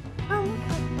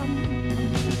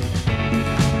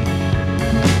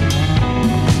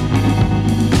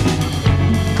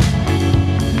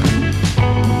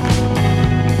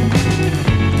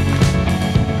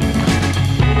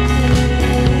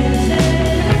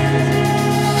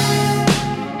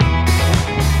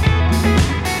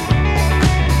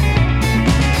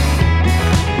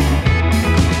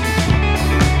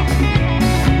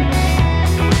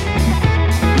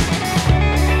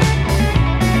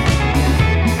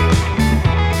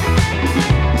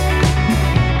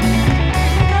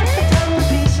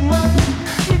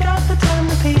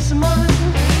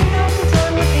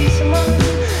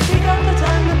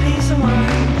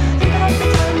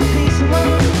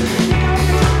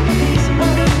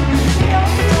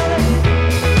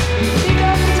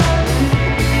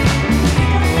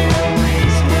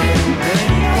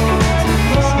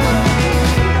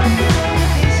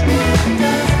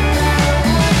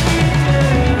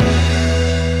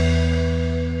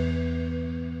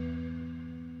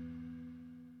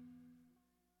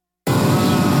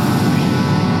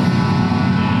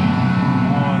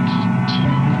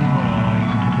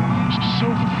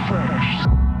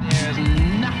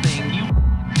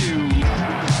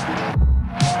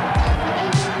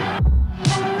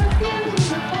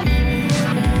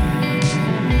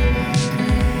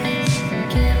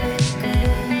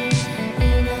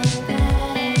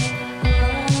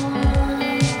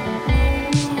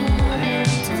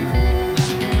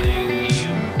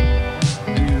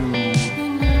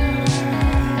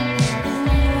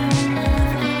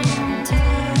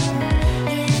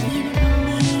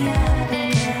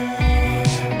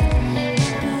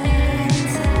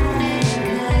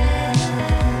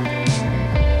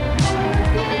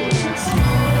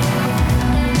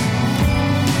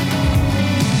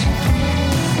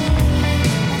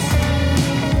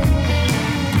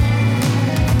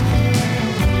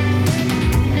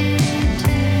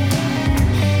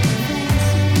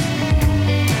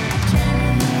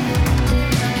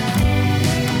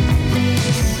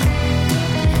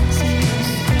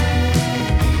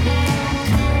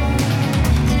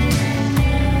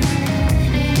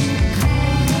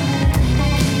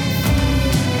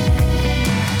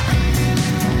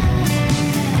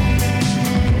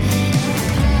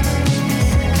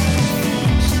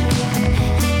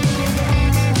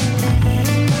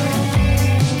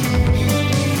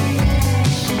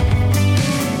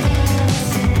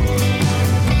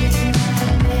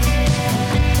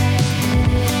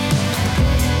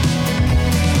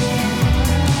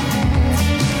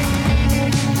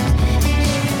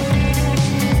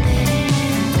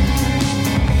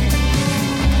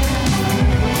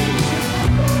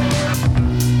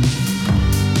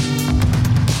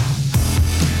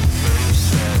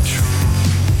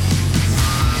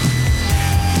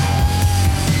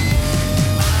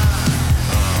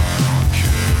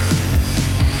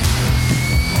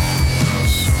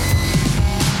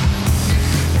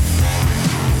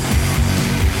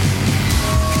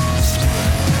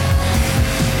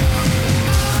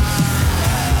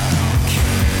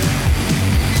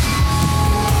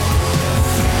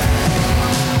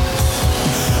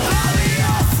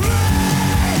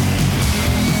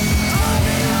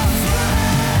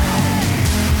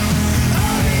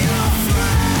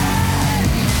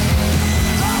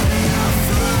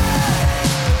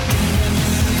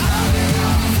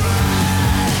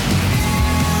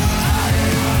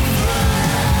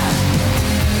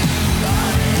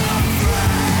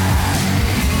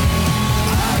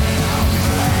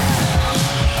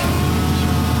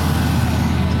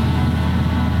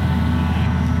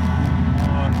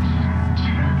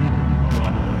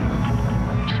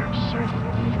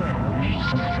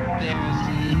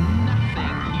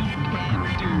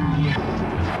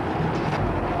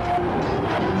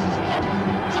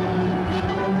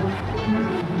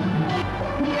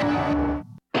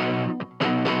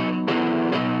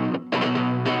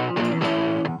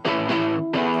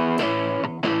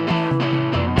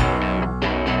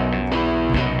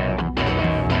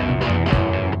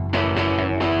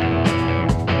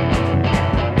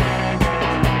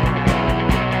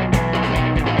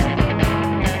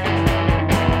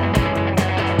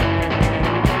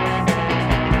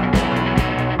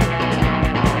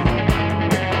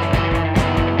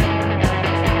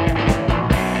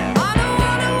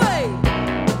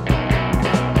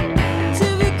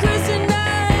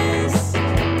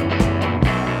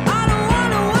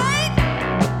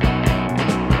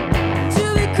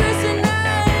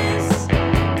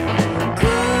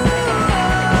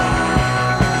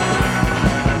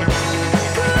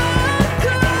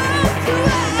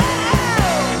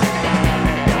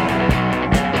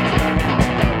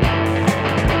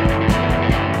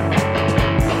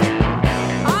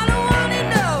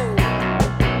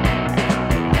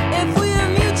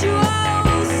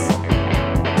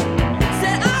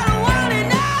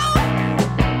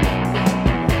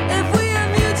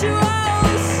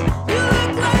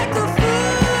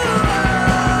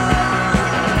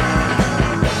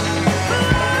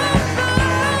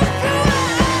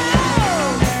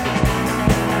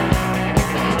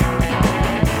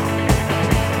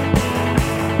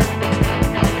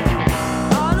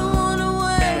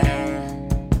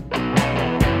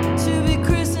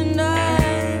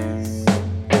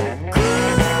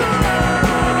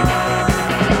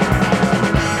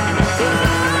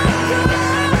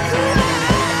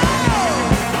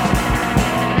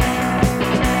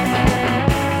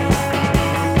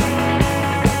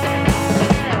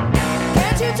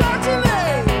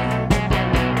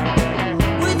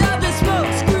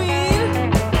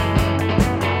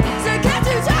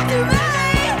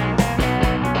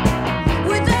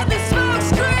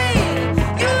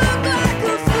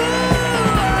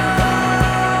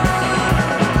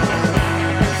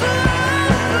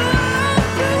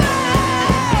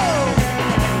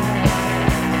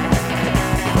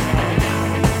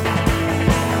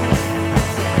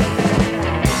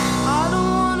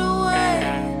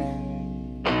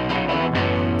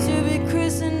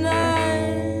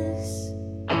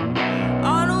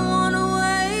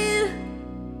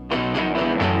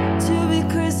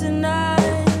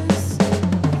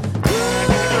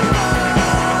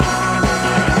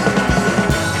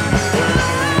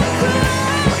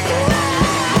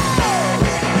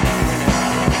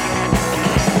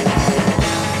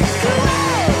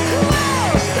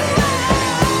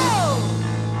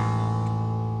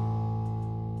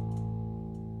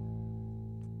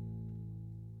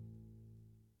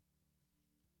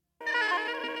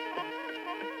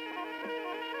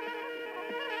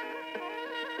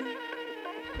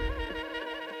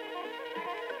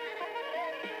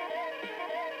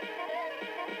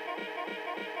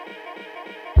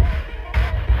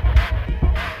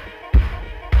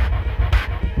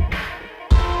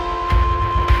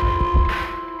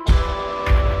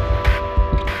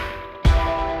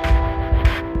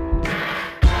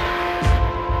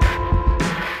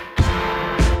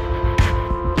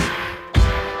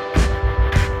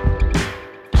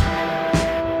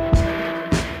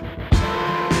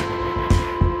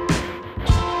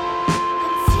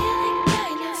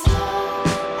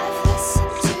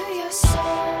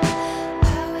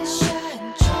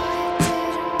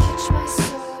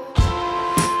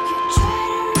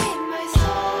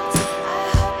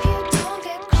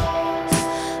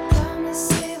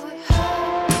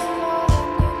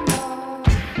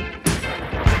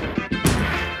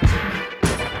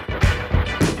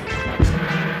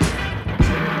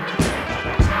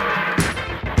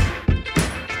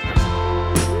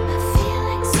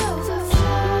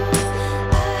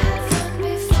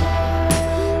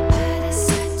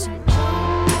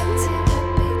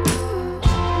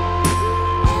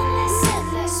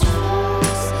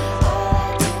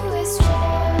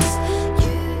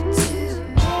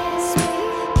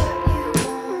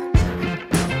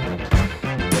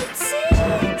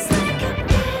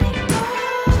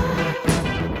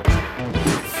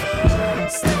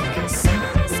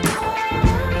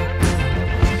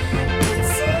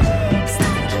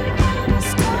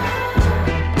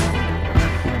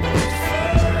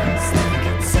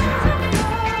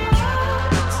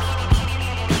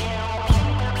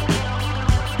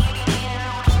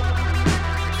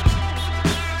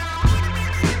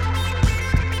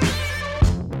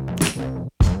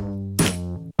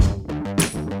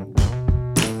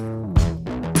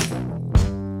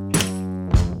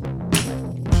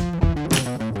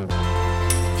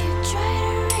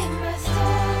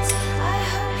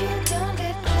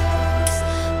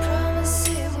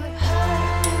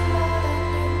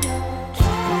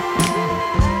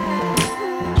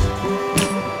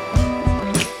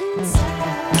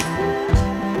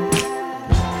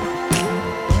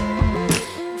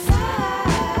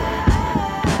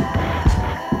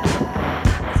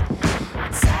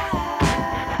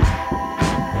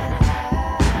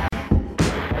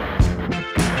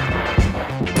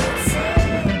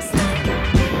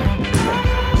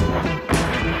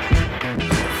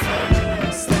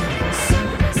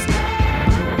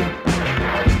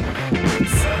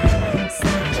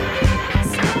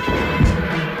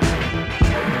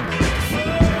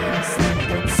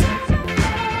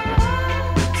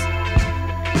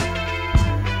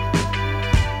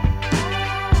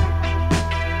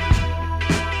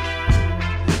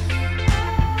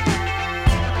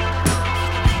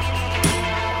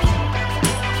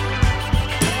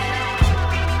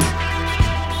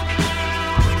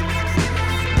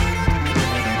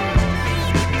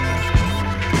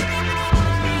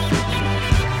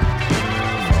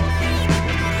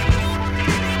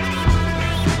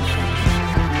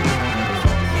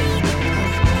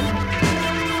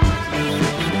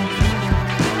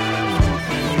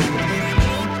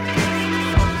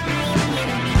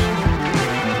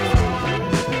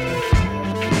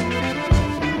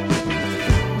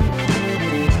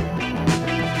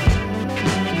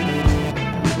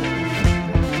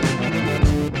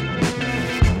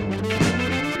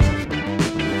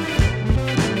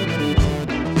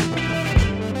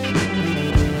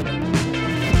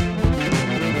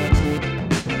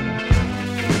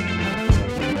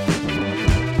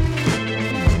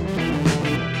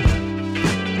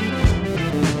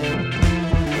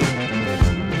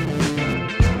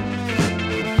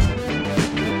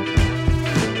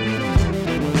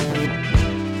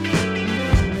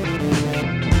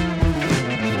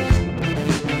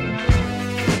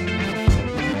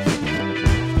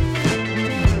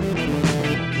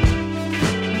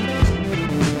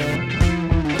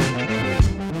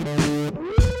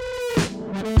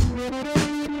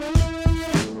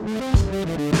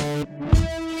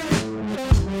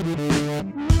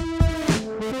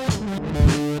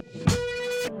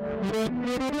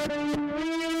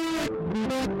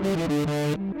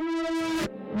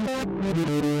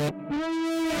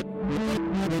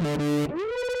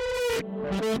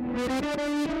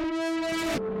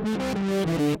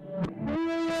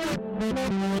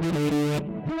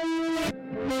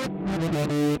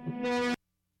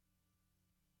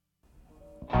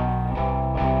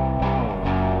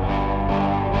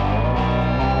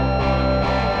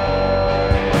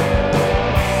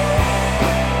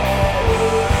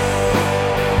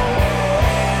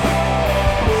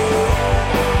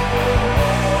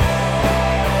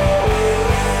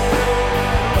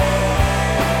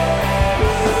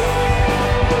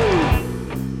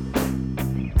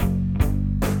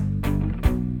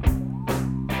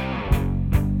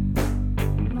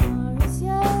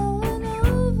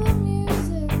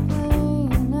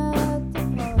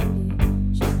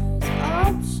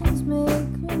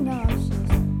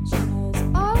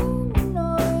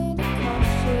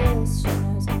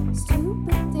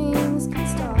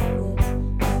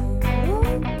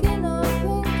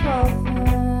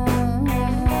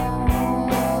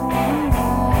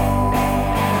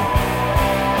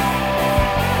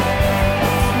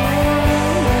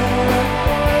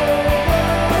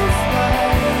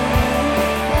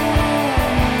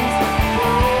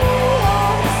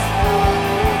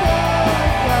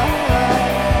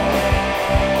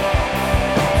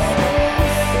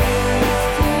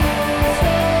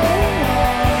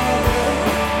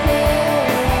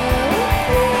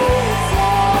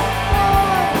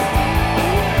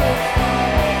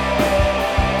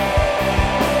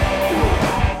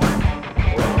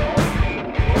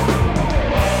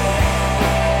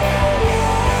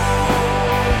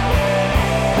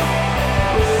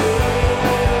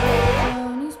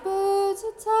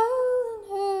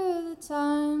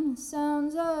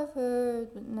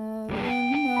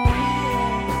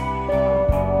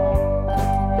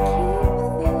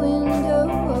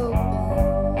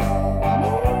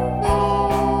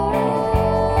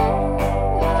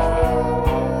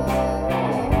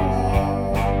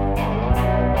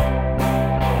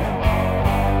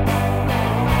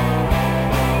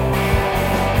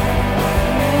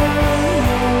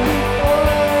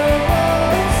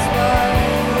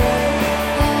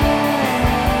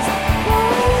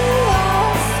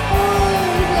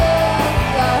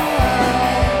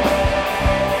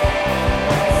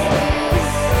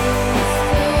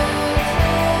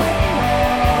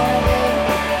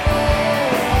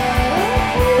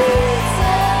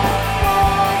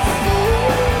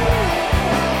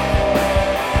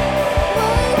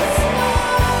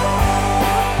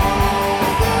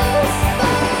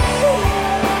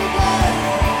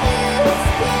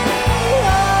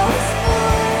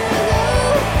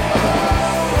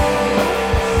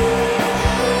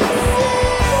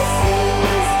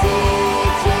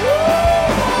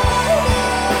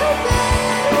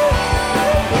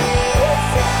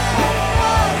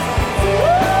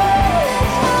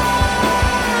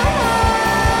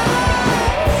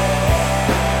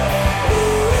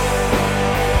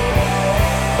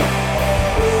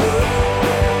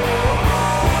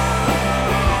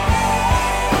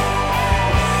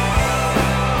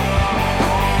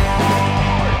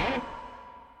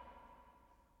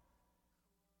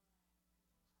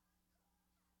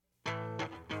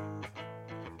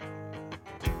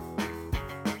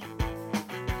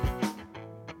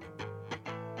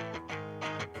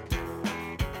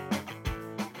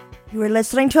 You are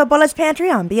listening to Abuela's Pantry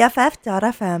on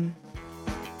BFF.fm.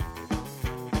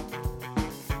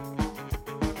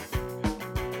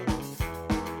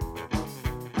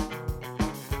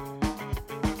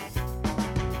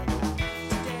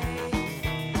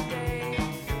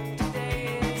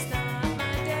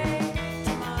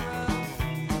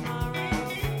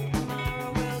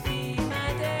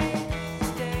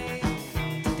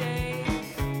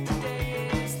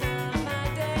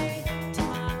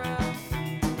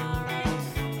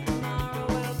 Tomorrow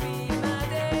will be my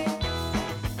day.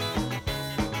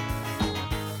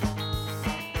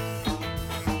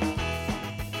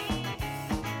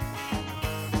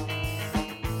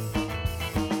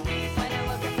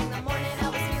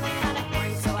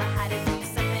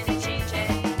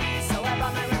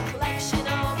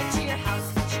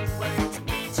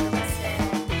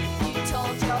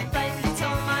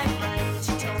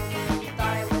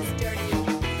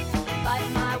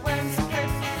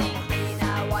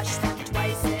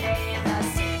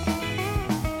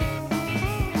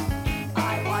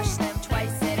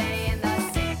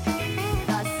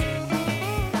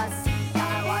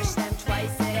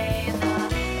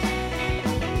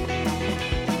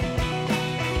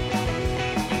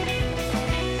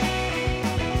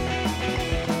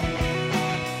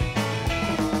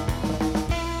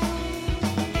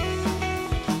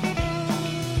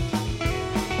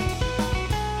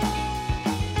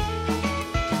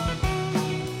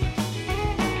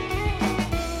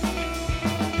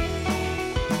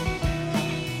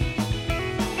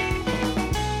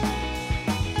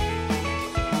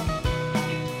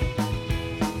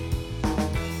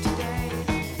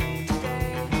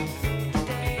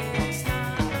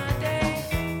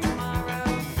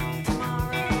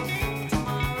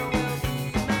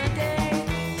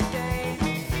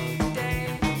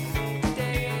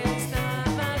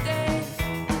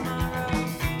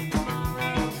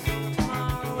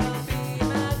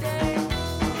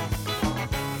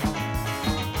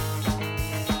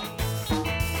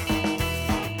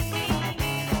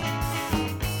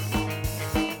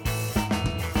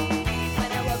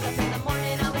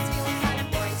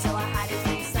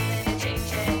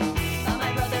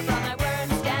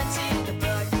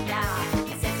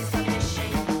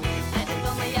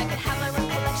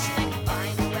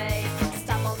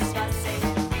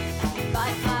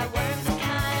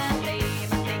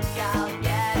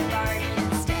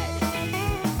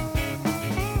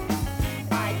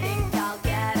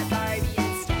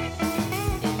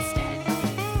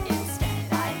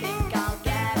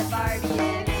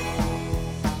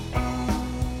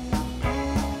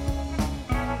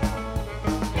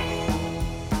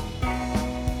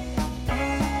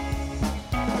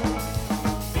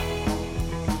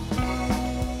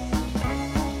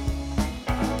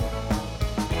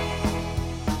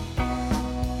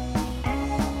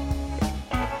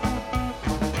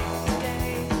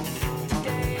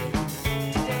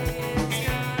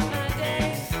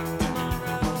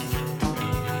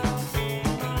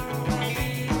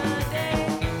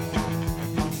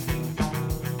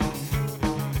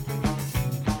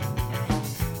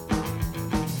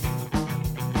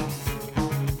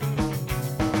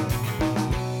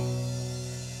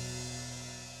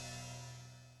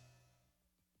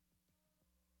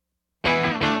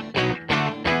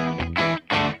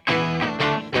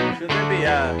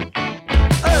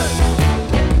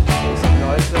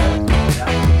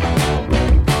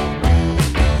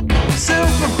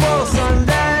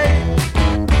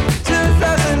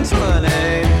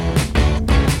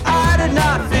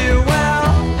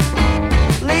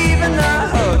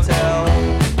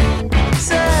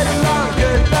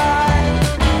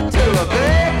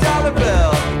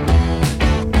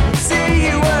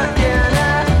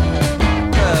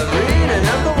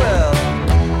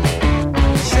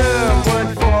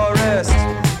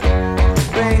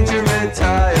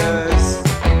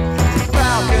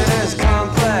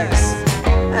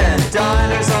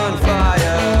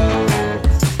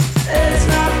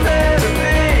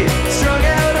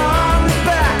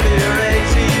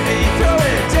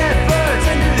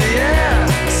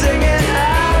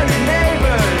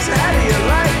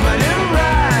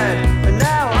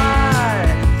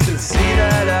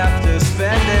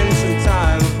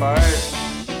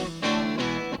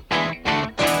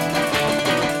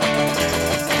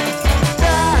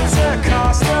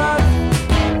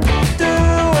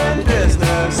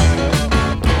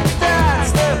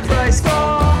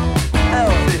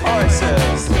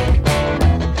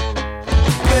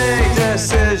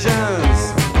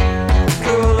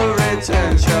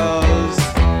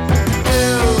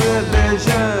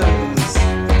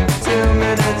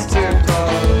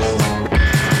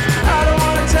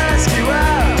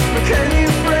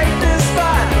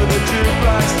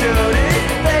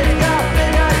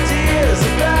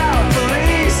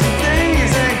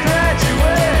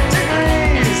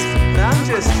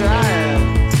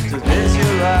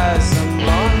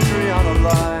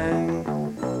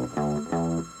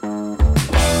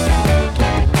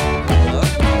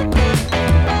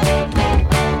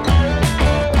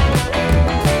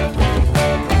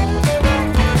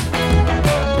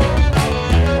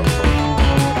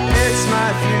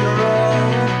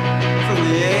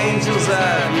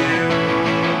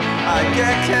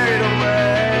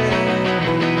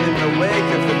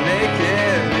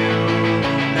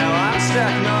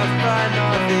 certified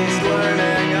northeast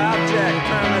learning object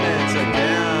permanence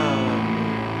again.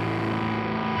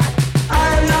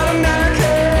 I am not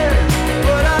American,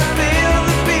 but I feel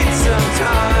the beat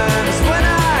sometimes when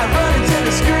I run into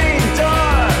the screen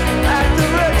door at the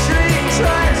retreat,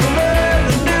 trying to learn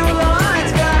the new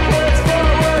lines backwards,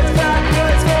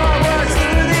 forwards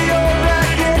through the old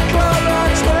racket club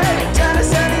archway.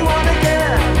 Tennis anyone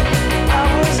again. I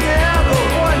was never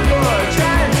one for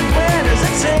trying to win as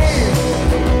a team.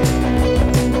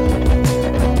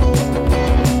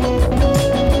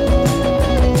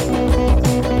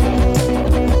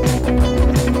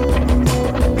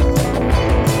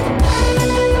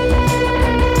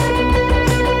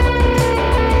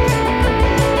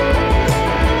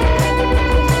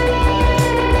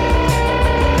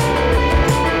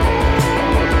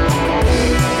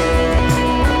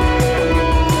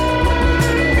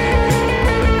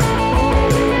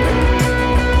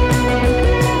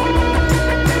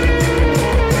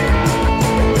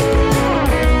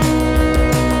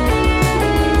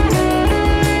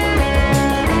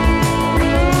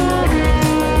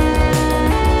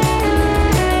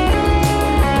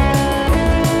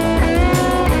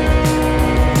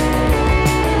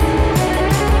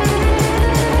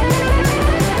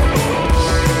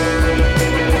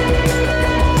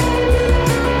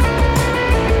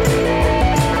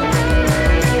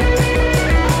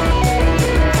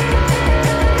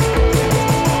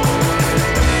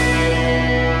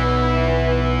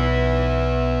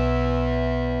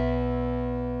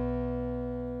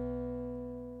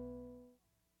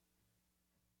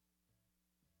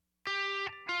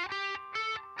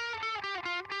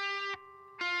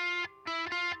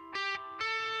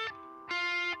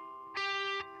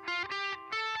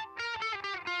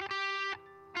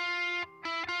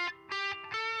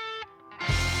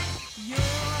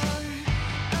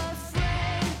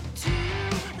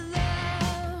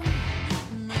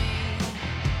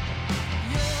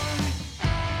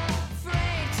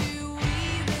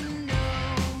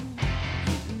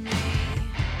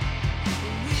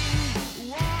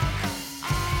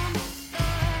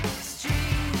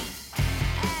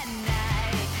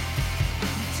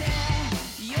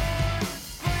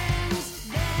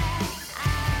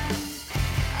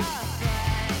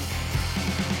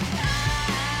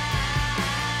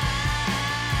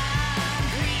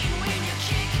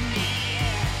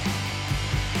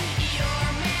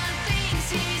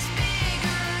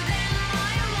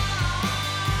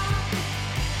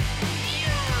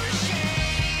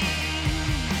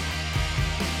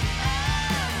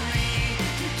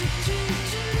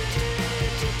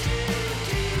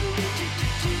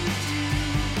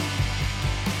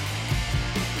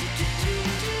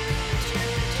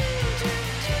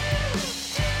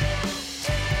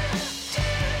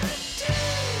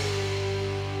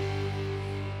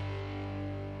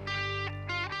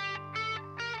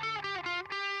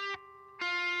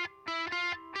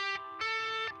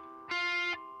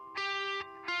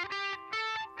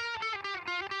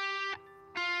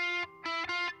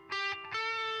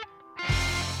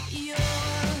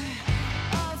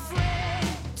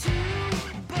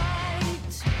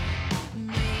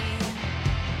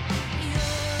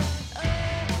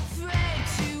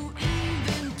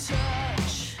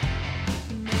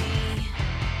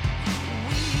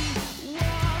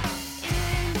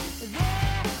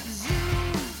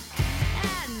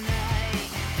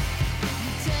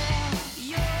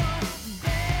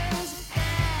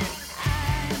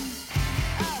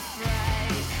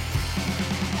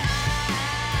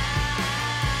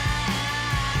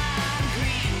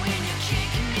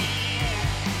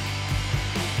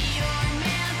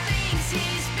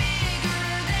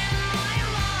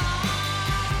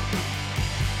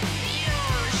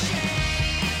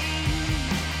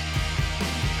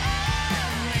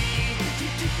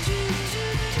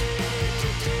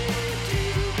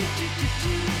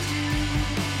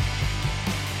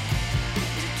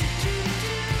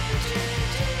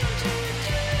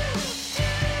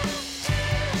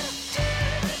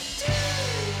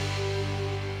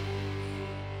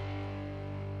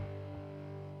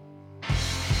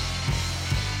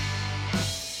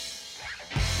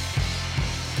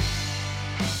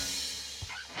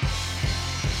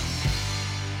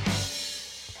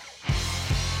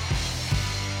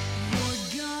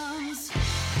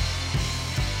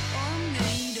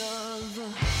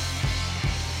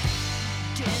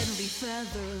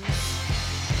 feathers.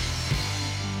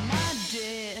 My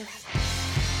death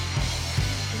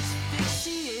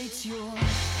asphyxiates your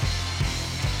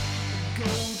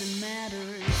golden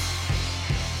matters.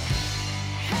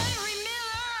 Henry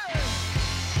Miller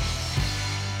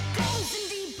goes in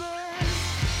deeper,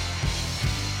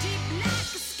 deep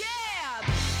like a scab.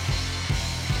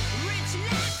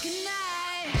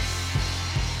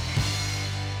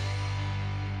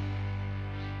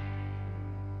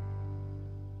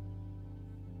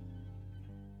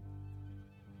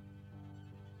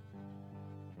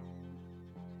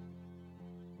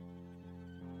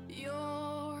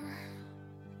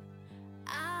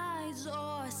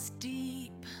 lost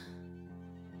deep.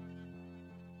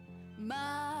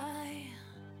 My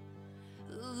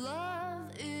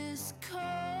love is cold.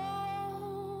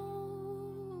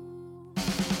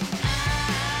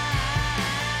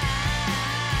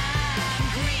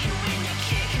 Green when you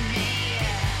kick me.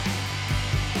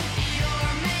 Your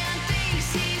man thinks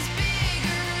he's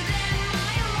bigger than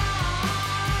my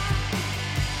lawn.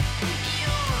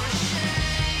 You're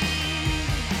ashamed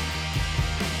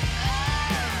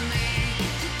of me.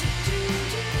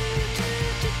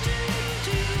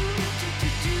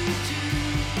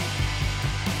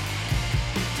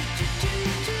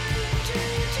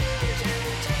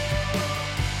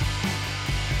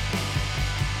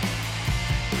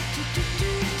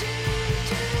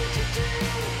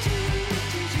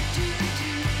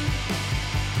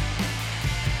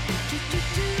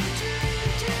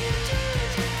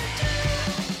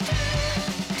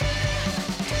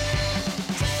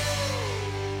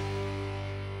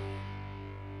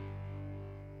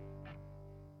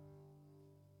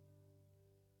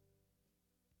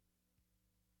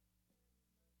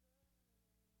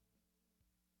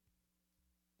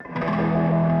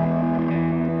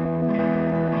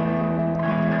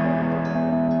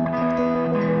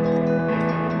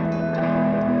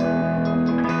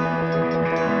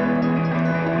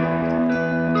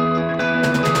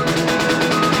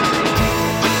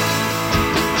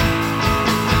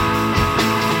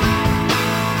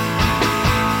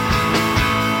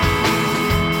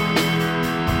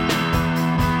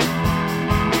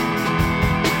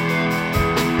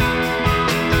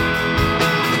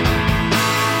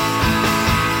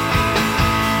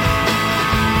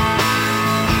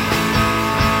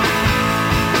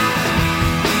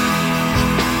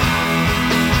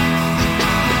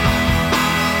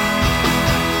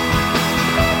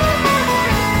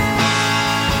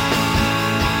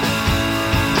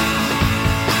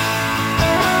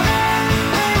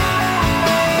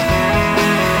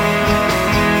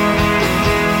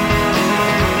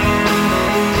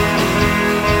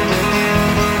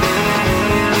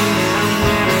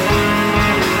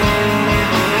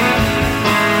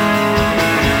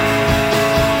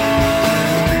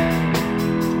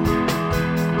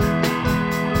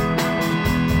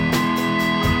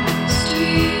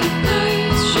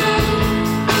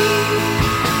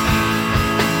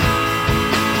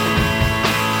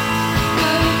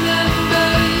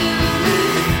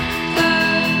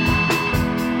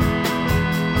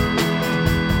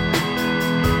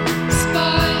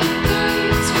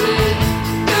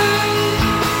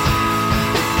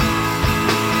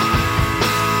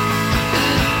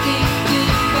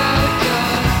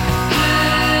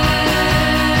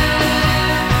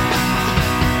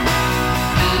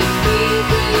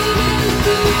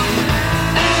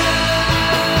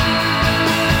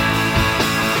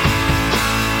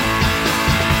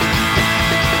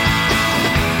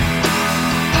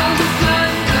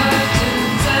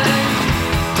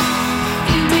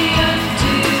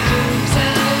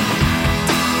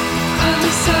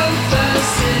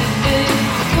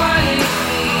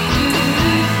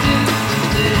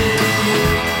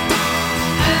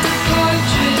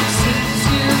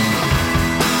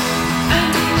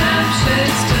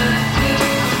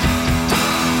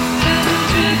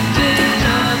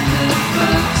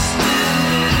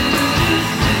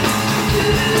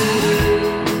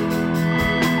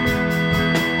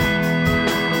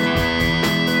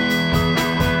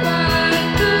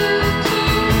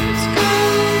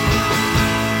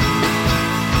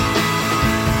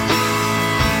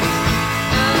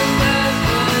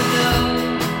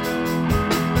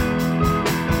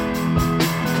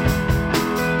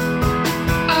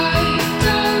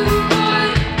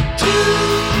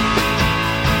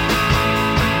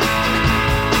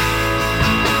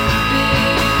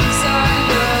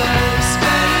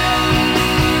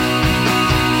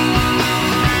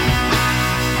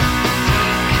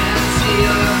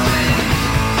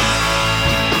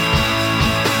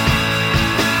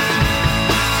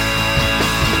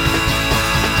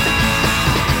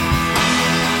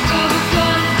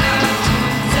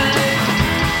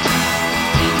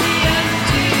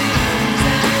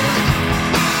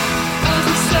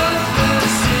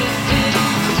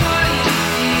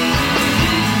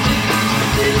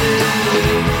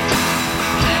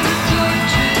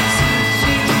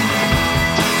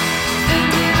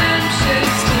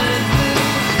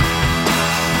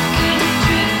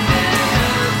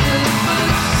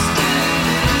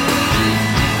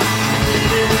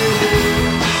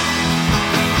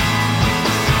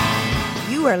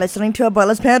 listening to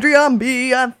Abuela's Pantry on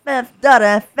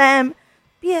BFF.FM.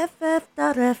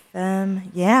 BFF.FM.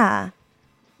 Yeah.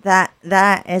 That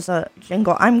is a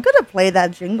jingle. I'm gonna play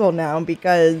that jingle now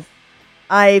because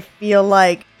I feel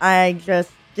like I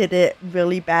just did it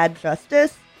really bad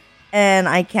justice, and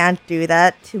I can't do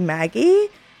that to Maggie.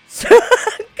 So I'm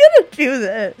gonna do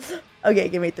this. Okay,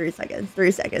 give me 3 seconds.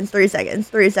 3 seconds. 3 seconds.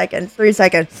 3 seconds. 3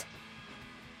 seconds.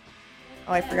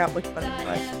 Oh, I forgot which button it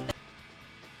was.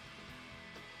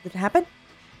 Did it happen?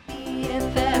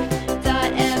 BFF.FM,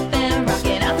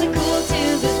 rocking out the cool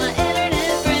tunes with my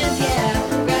internet friends.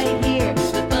 Yeah, right here,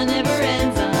 the fun never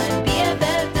ends on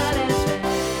BFF.FM.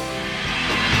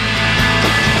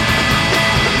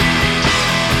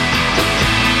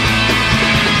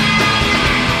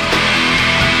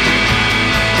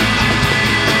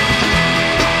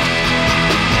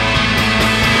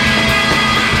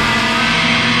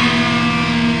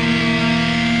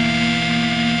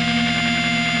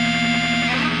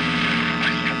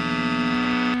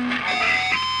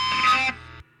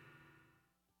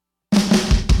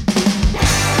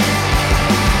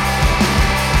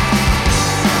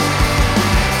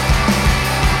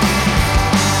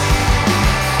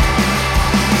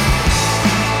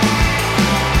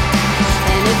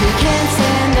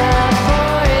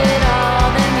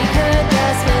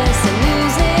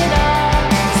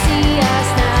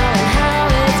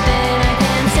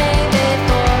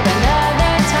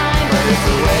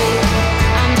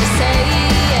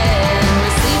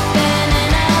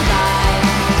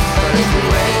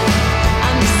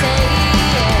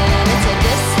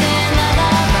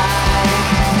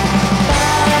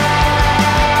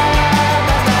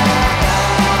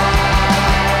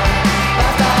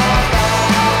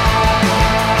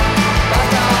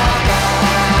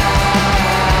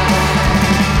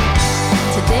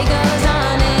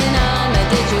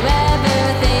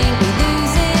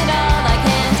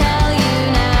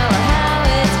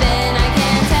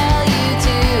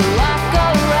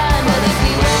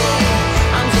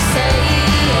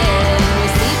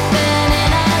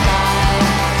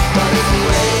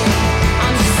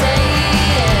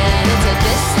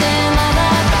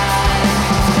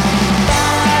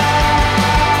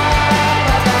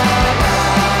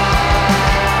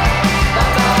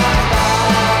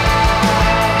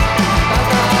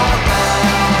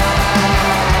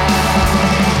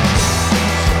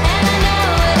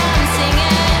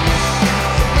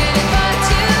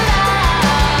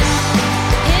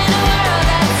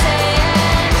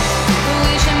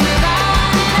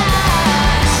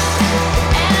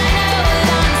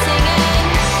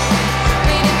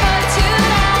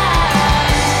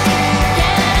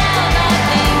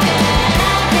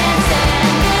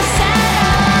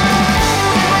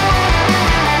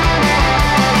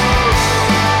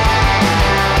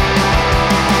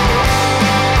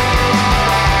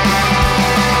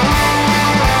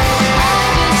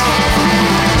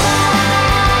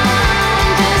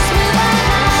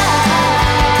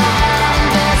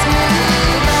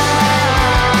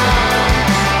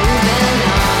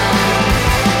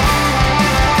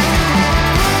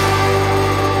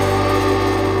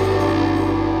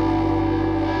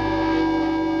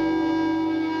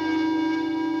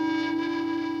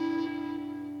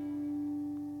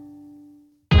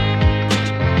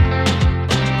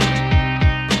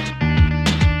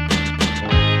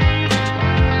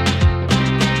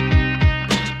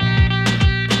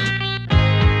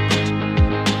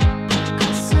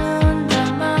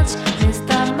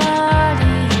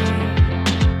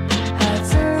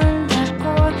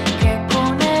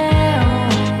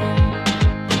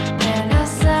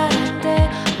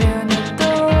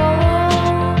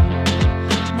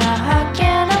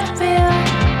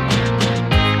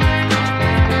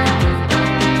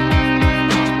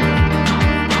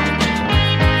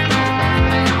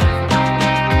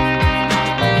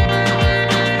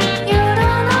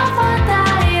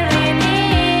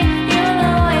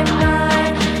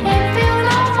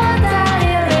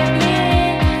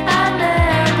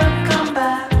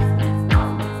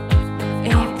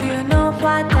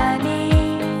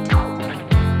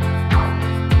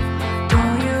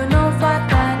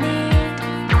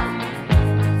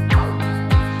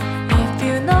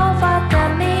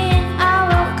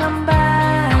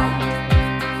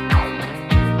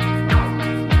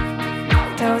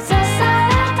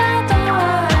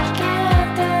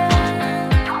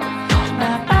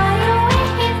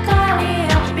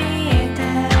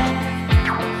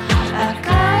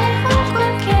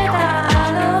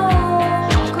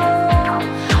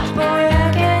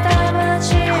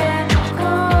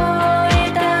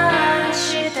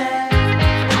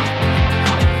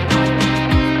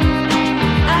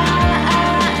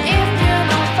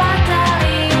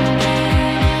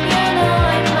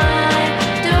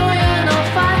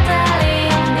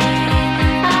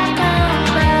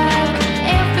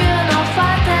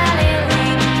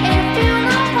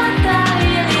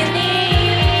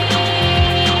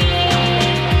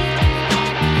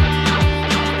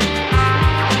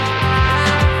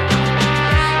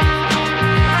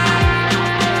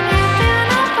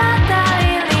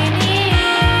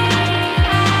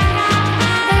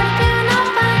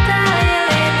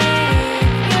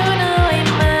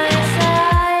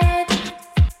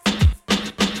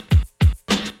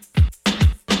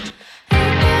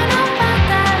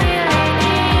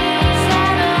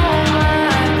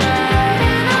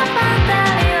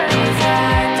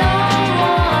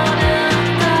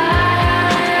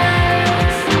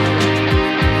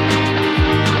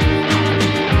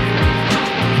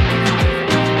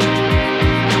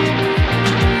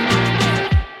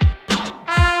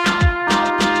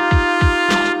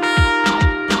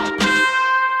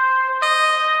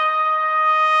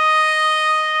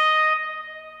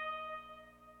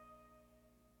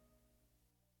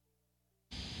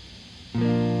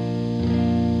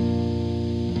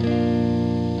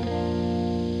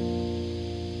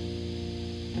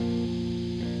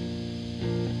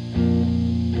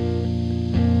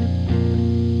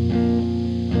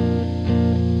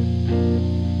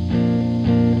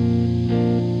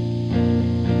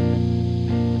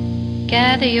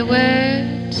 Gather your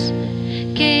words,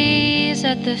 gaze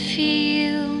at the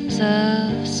fields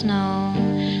of snow.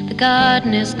 The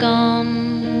garden is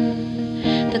gone,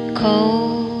 the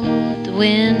cold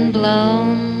wind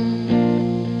blown.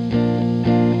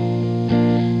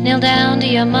 Kneel down to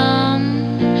your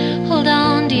mom, hold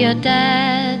on to your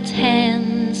dad's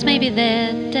hands. Maybe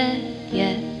they're dead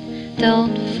yet,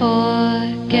 don't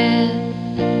forget.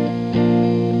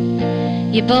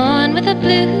 You're born with a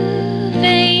blue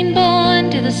vein,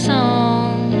 born to the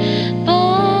song,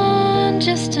 born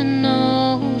just to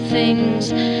know things,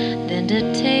 then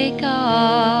to take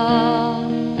off.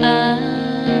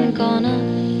 I'm gonna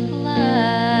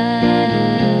fly.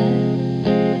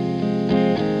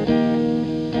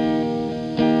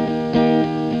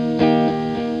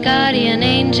 Guardian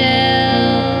angel,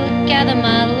 gather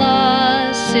my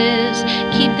losses,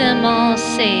 keep them all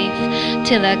safe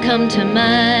till I come to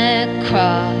my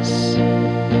cross.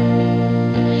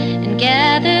 And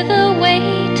gather the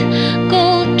weight,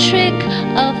 gold trick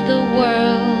of the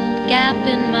world, gap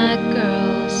in my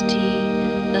girl's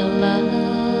teeth, the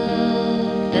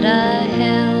love that I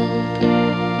held.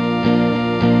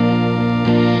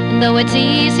 And though it's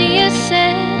easier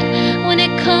said when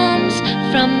it comes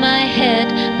from my head,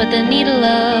 but the needle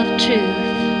of truth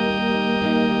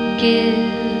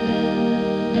gives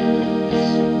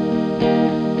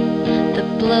the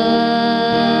blood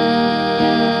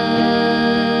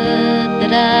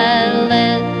that I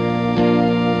let.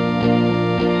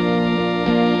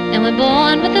 And we're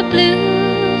born with a blue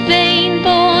vein,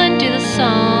 born to the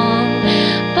song,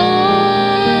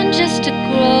 born just to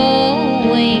grow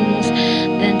wings,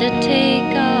 then to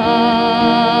take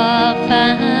off.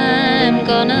 I'm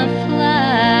gonna fly.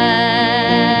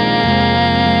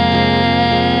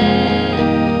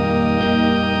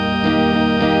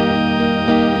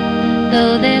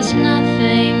 Though there's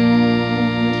nothing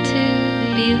to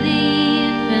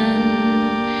believe in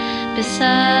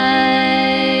besides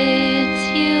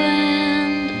you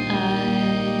and I.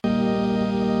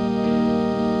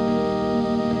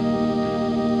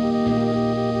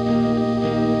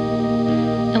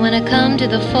 And when I come to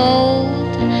the fold,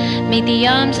 meet the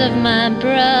arms of my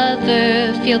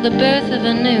brother, feel the birth of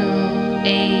a new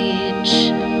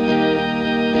age.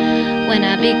 When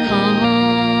I become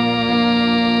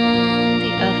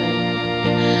the other,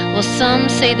 well, some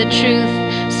say the truth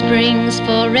springs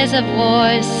for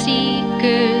reservoir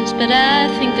seekers, but I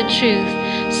think the truth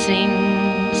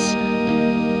sings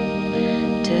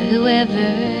to whoever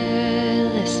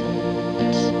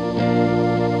listens.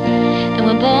 And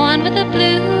we're born with a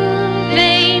blue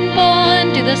vein,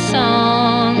 born to the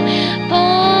song,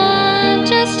 born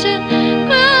just to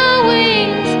grow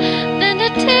wings, then to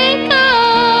take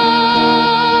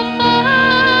off.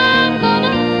 I'm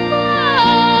gonna fly.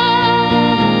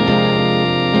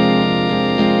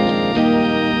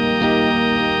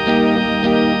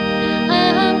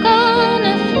 I'm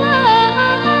gonna fly.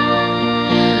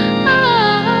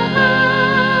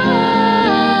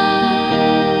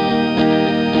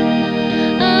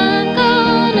 I'm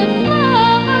gonna fly.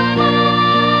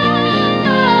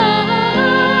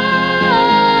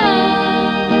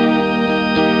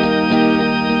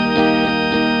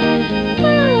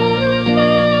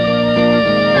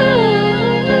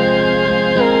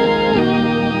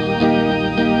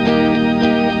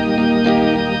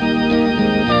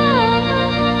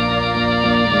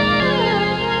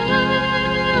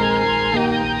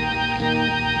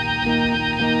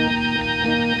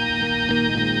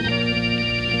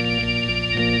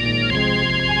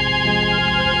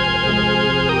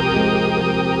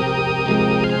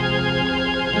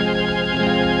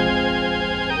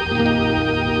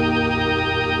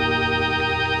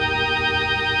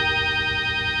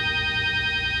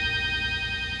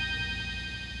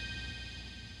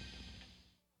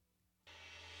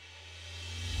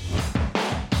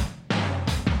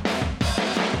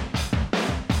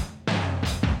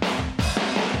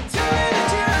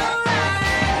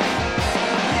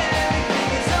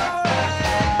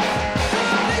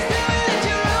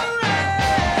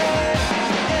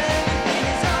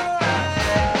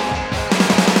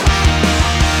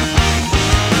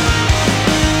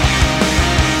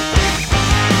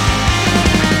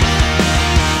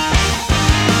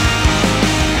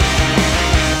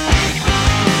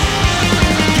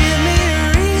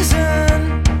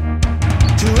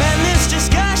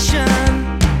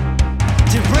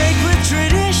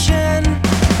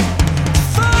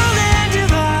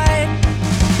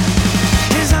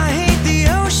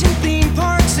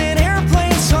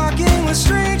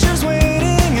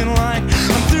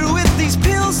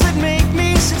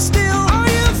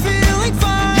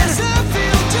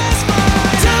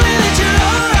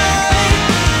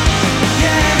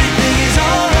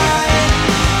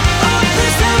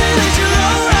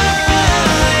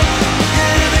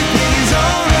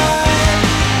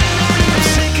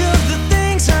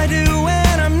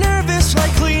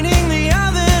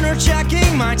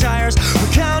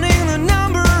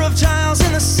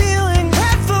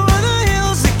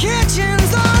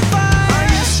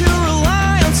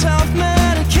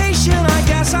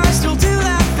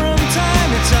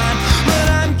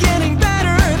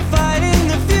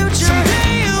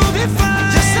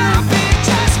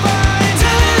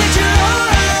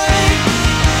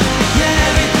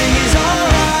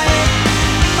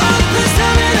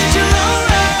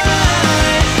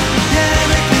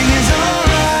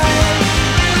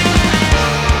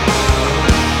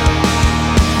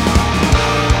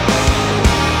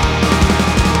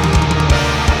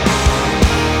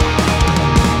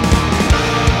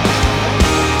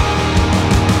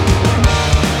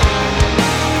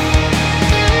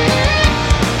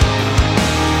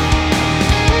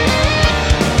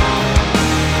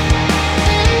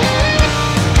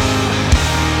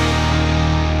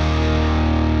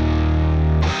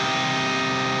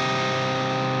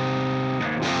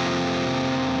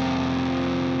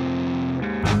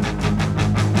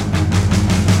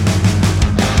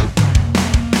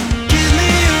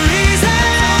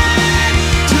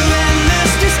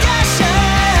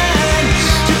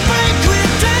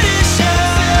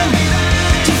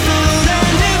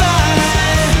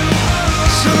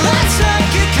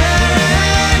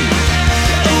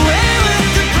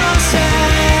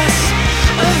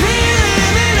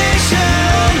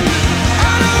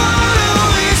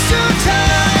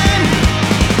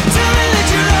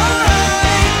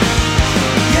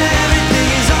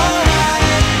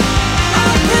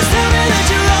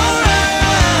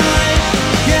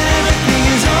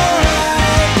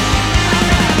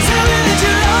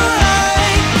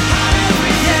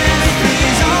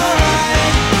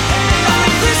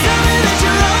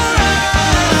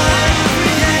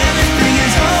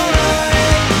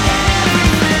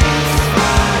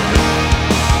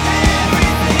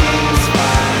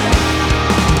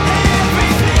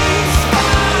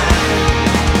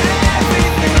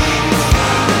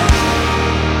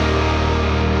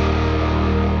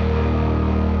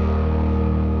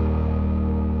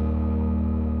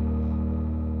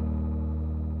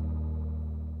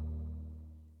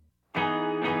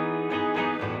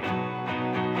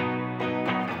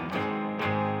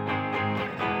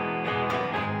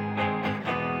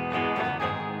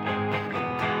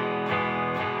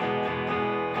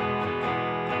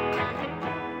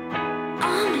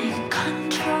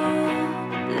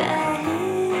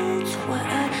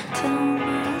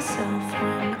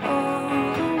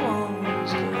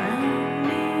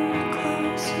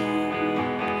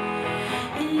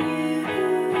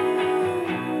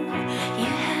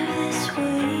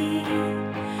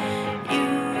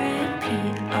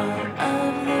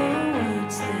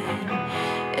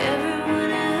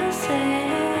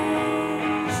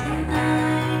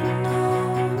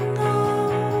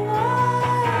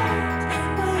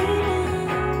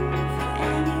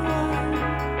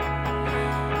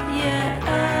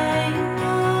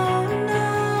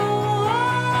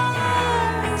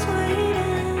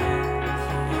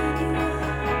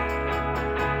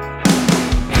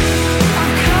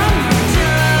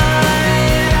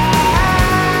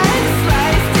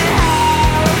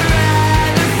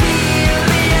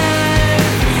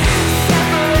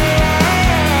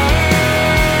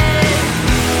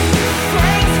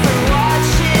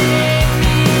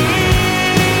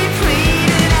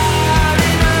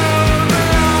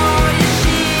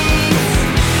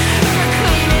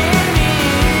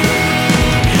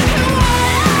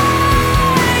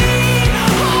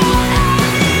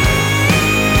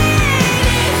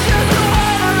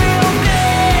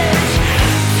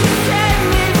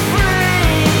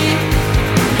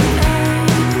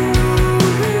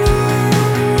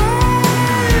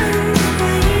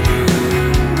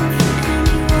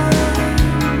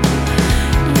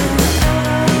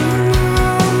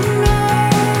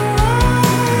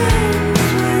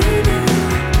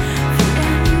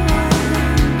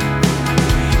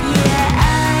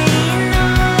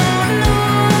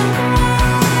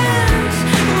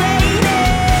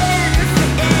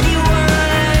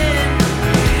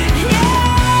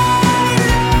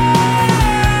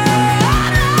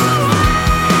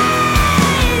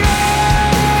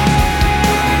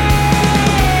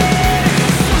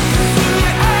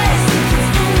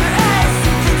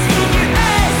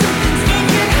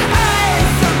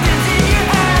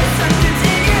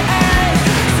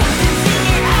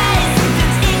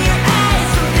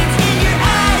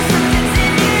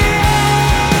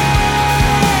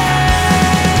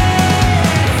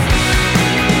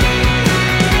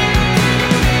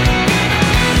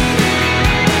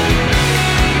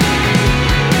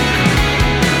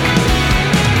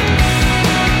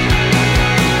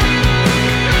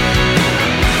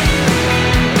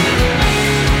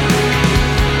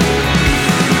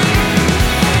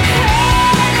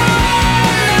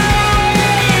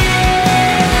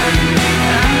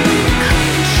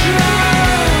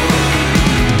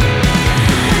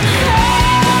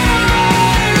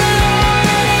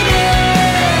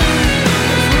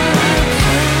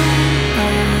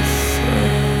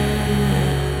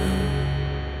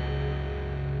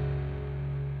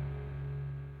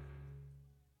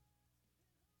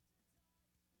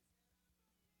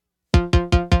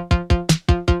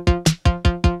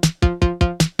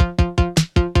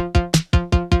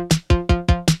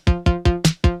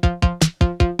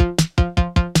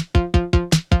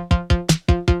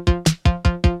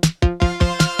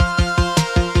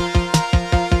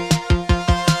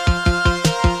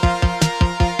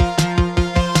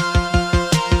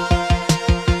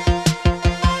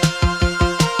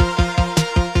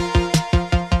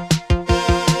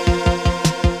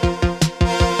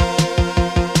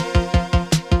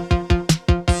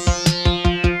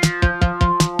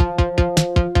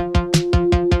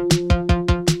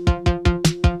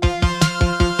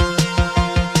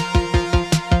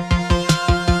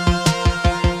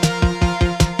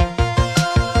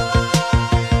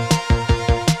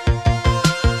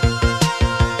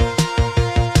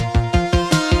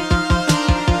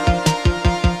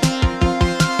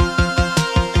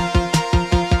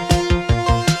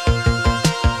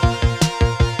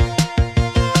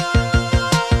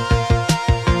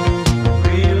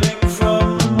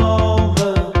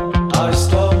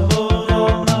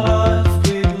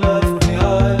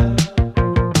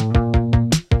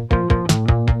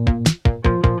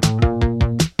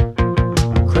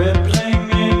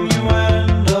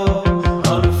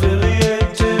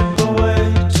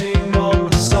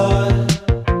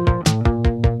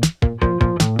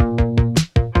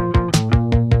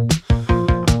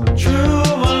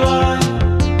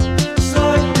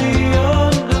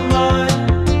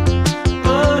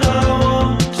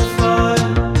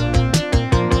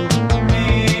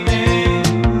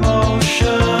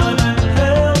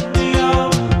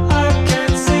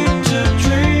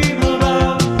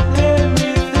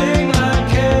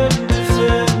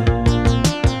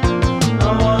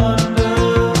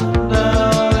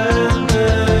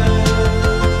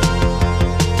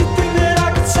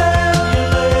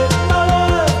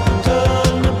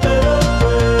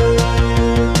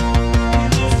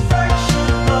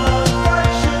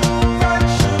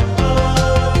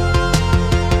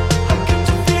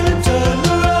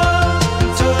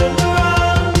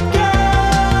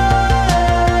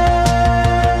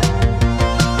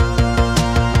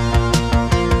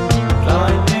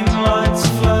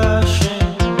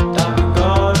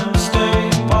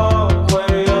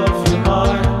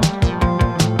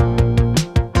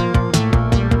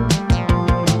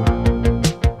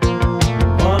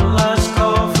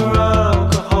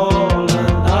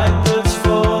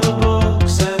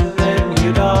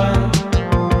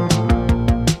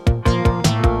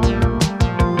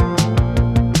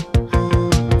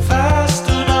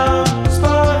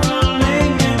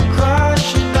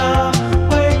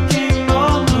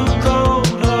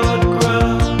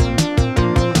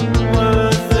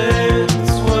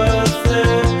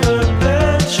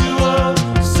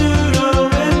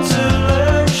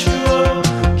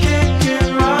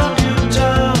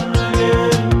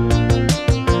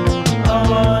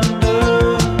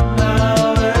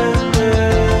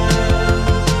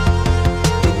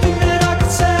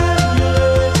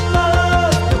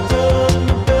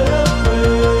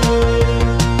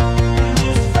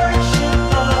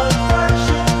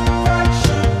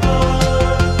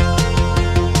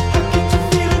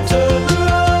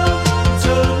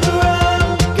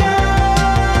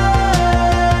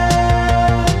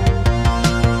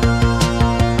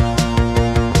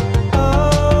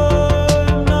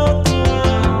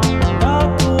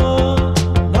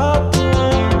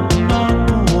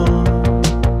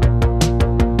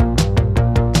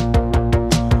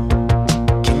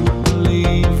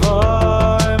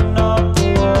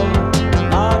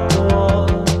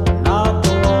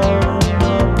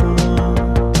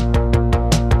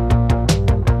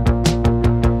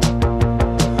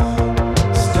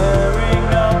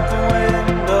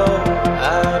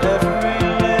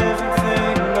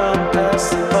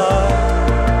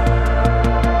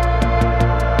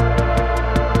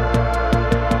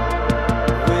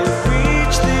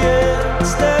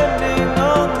 standing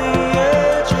on the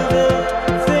edge of it,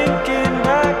 thinking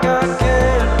back I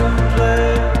can't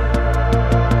replay.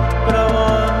 But I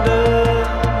wonder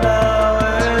now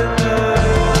and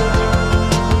then.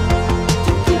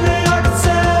 Today I can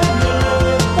say you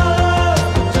live my life,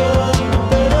 but done a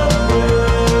better way.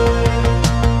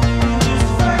 Just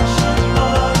fraction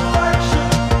by fraction,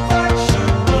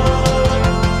 fraction by.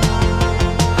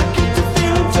 I get to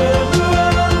feeling turn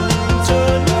around,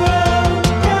 yeah.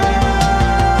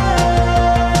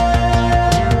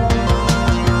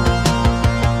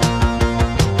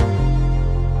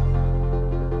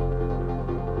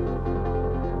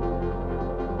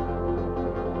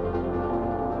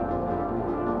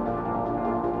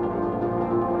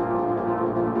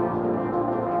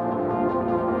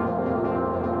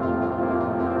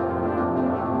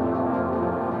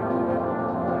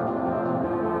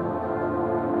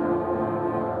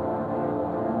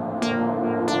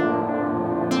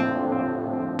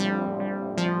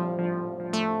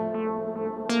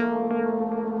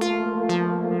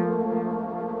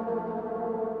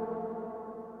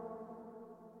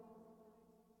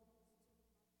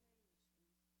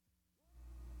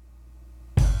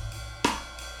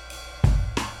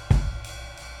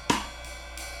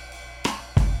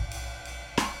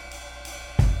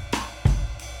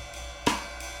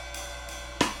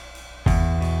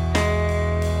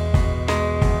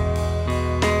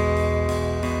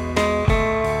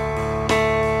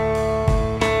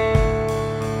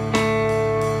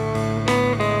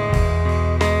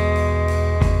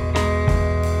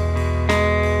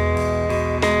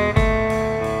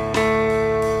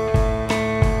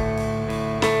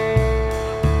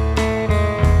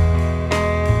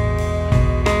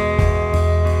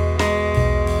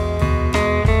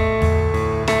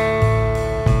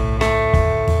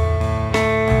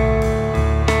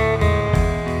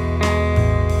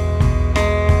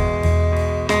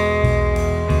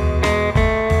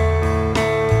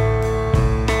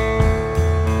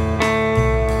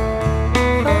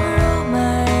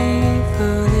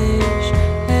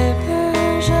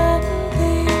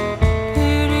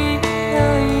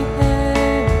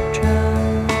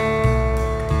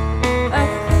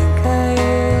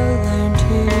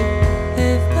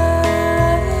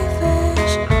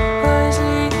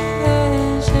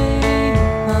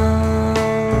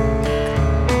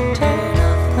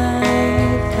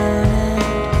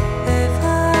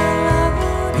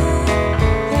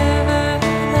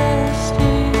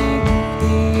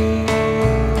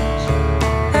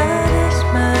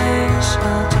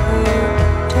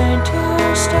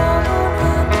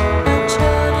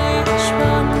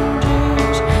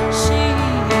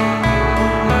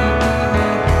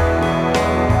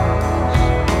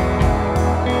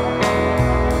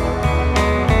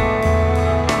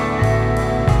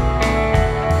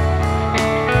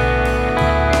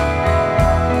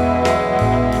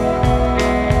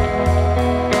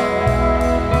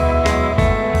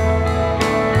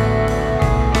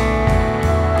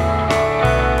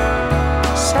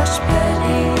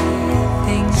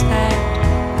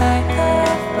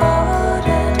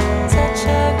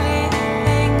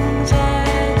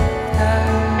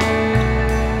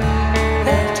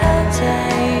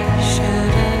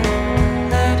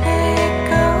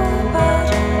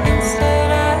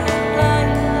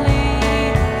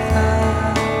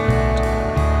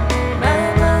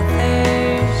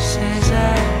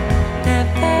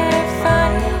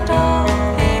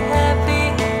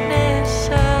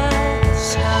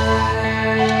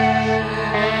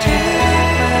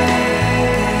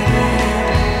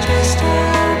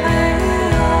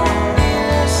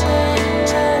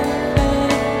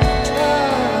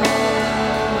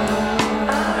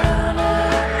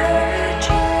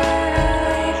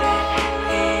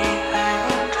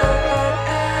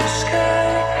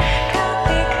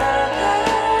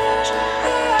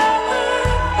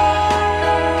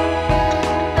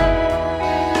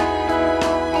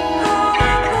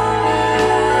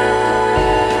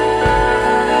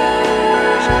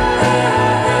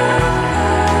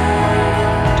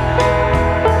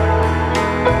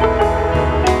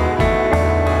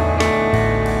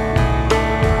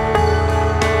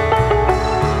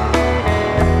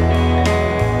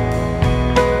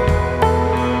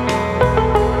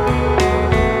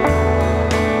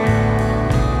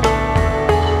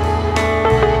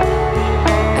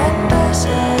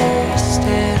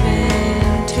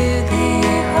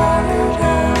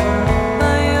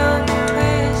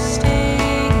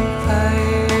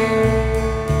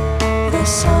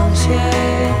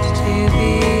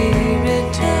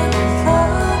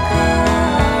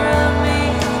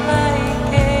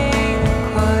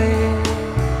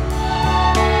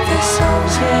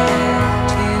 yet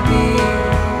to be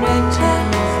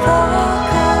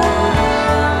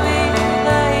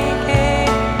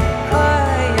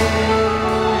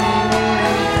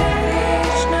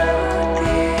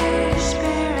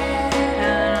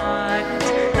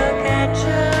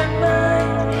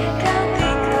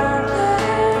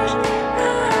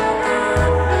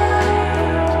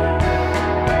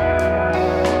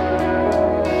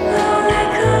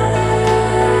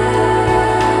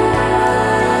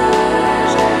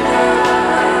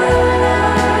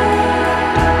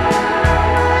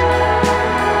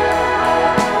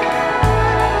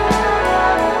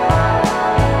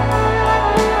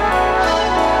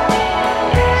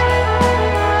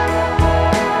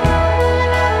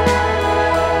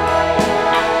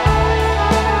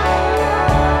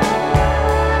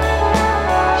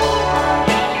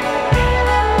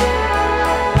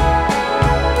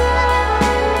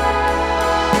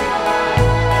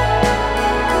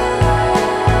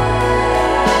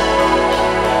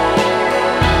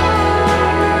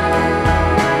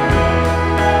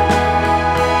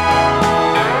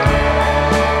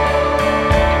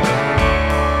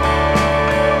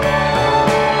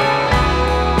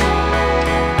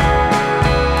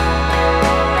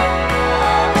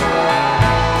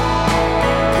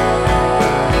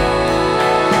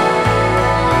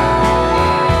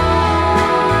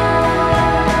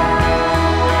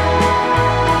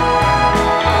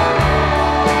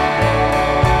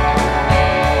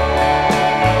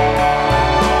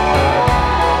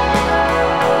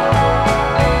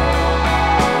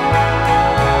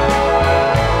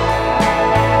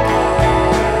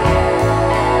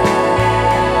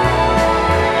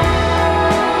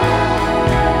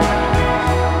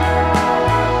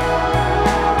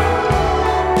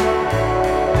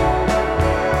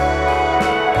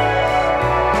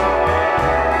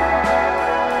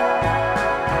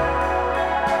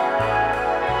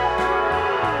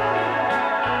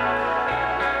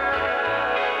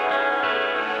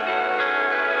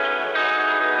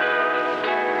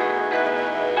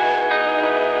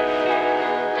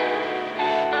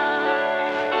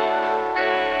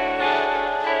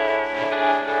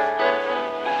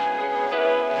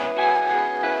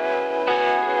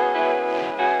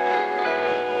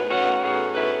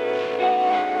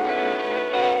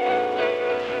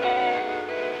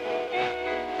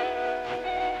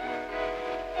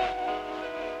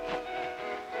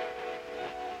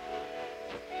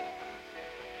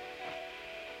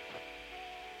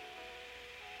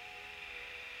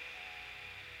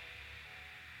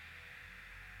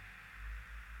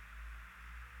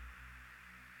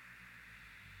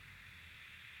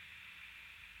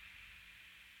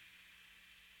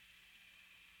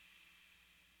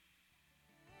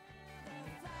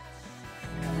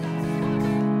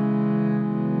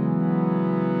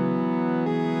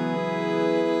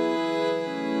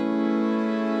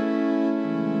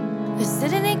You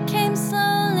said and it came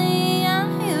slowly. I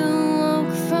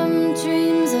awoke from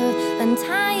dreams of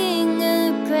untying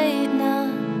a great knot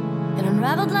and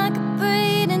unraveled like a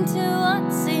braid into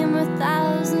what seemed were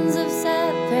thousands of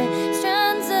separate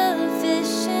strands of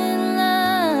fishing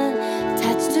line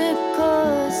attached to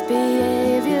course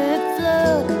behavior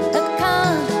flowed a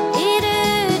calm.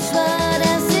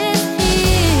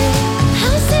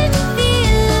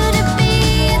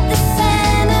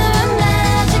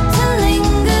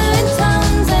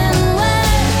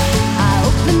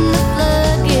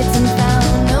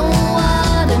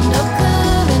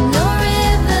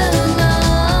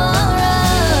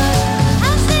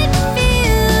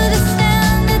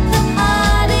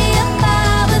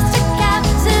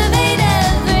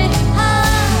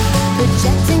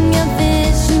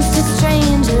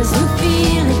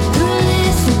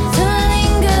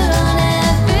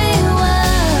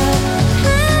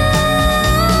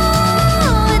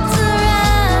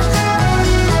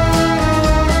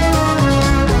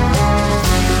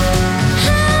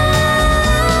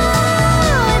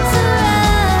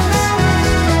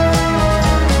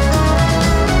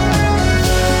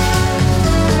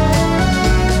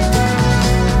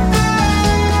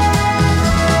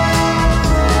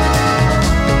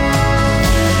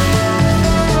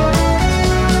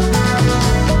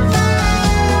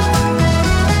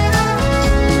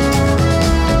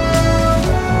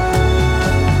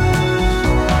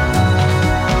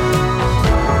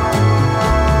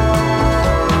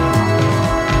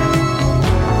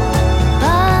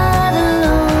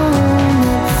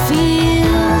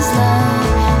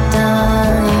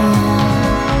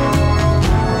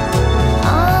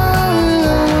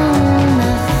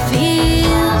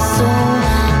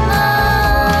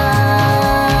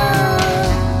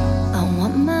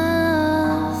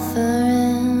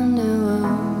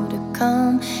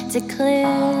 To clear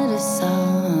us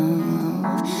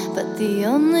off, but the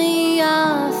only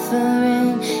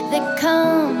offering that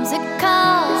comes, it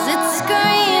calls, it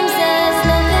screams, there's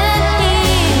nothing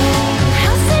here.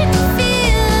 How's it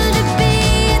feel to be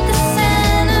at the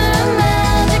center of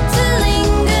magic, to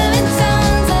linger in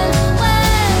tones and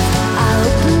words? I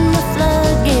opened the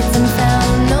floodgates and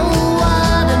found no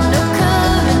water, no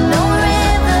current, no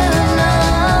river, no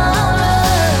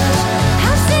rush.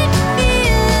 How's it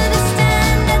feel to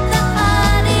stand at the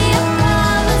heart of your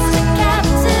powers, to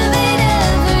captivate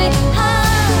every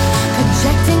heart,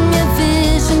 projecting your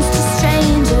visions to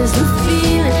strangers who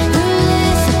feel it, who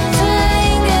listen, to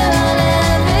linger on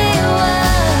every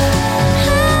word.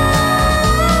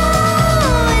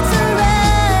 Oh, it's a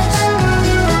rush. Oh, it's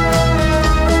a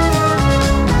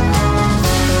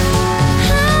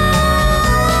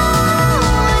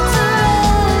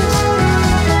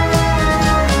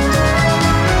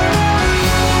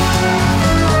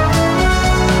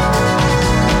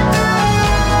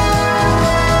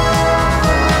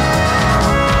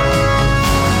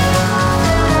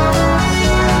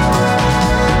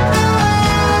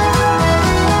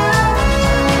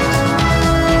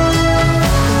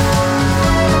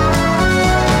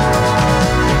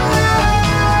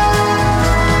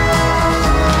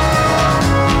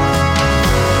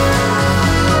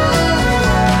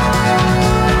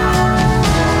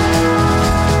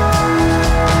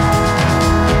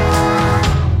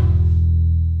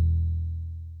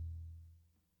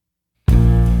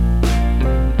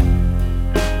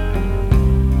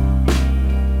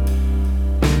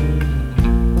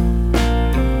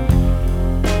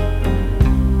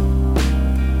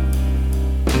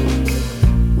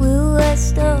Will I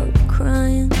stop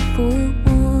crying for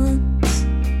once?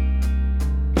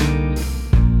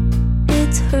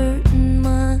 It's hurting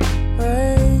my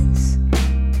eyes.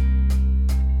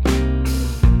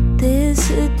 There's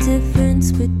a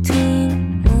difference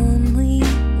between lonely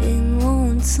and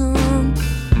lonesome,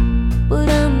 but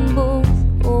I'm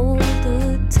both all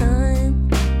the time.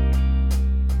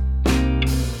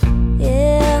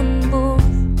 Yeah, I'm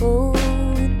both all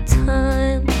the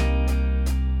time.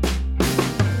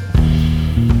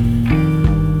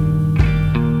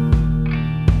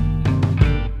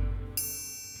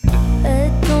 I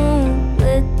don't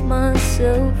let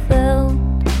myself out,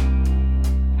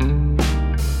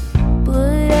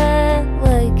 but I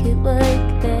like it like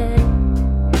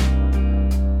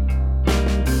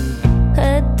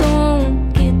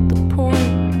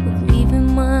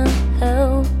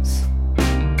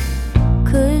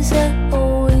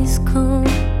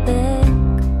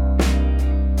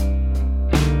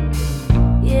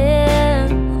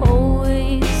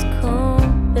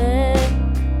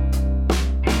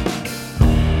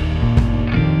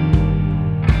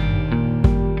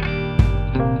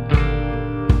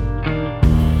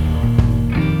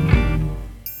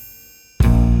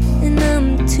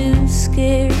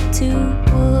scared to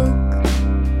look.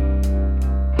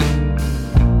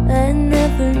 I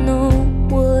never know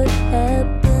what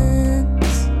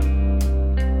happens,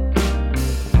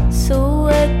 so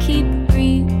I keep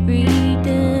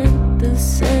rereading the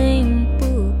same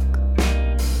book,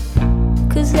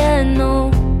 'cause I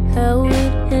know how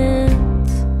it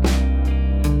ends.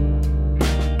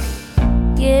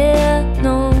 Yeah, I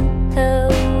know how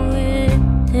it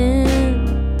ends.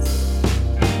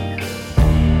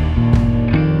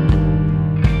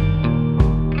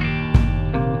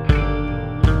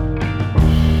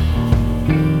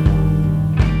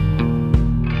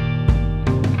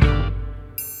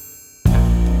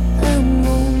 I'm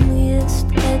loneliest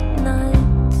at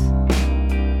night,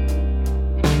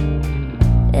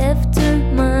 after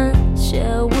my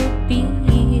shower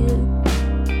beer,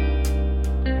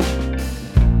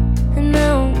 and I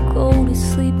don't go to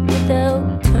sleep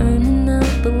without turning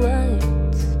out the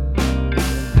lights.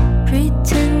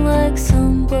 Pretend like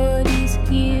somebody's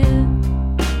here.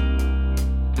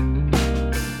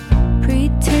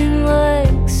 Pretend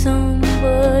like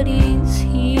somebody's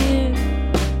here.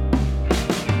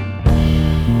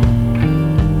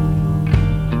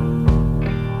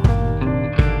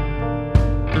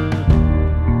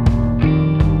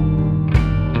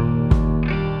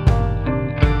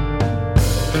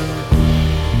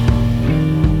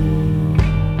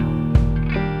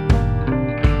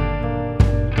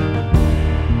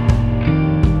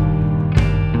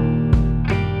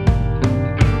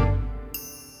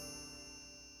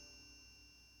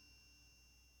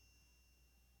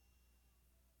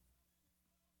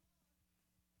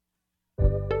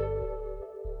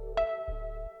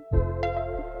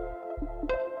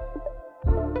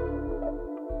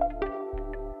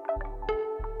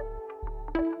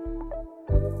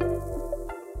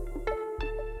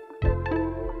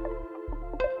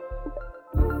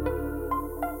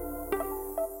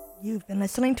 You've been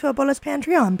listening to Abuela's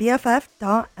Pantry on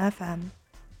BFF.fm.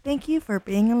 Thank you for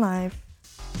being alive.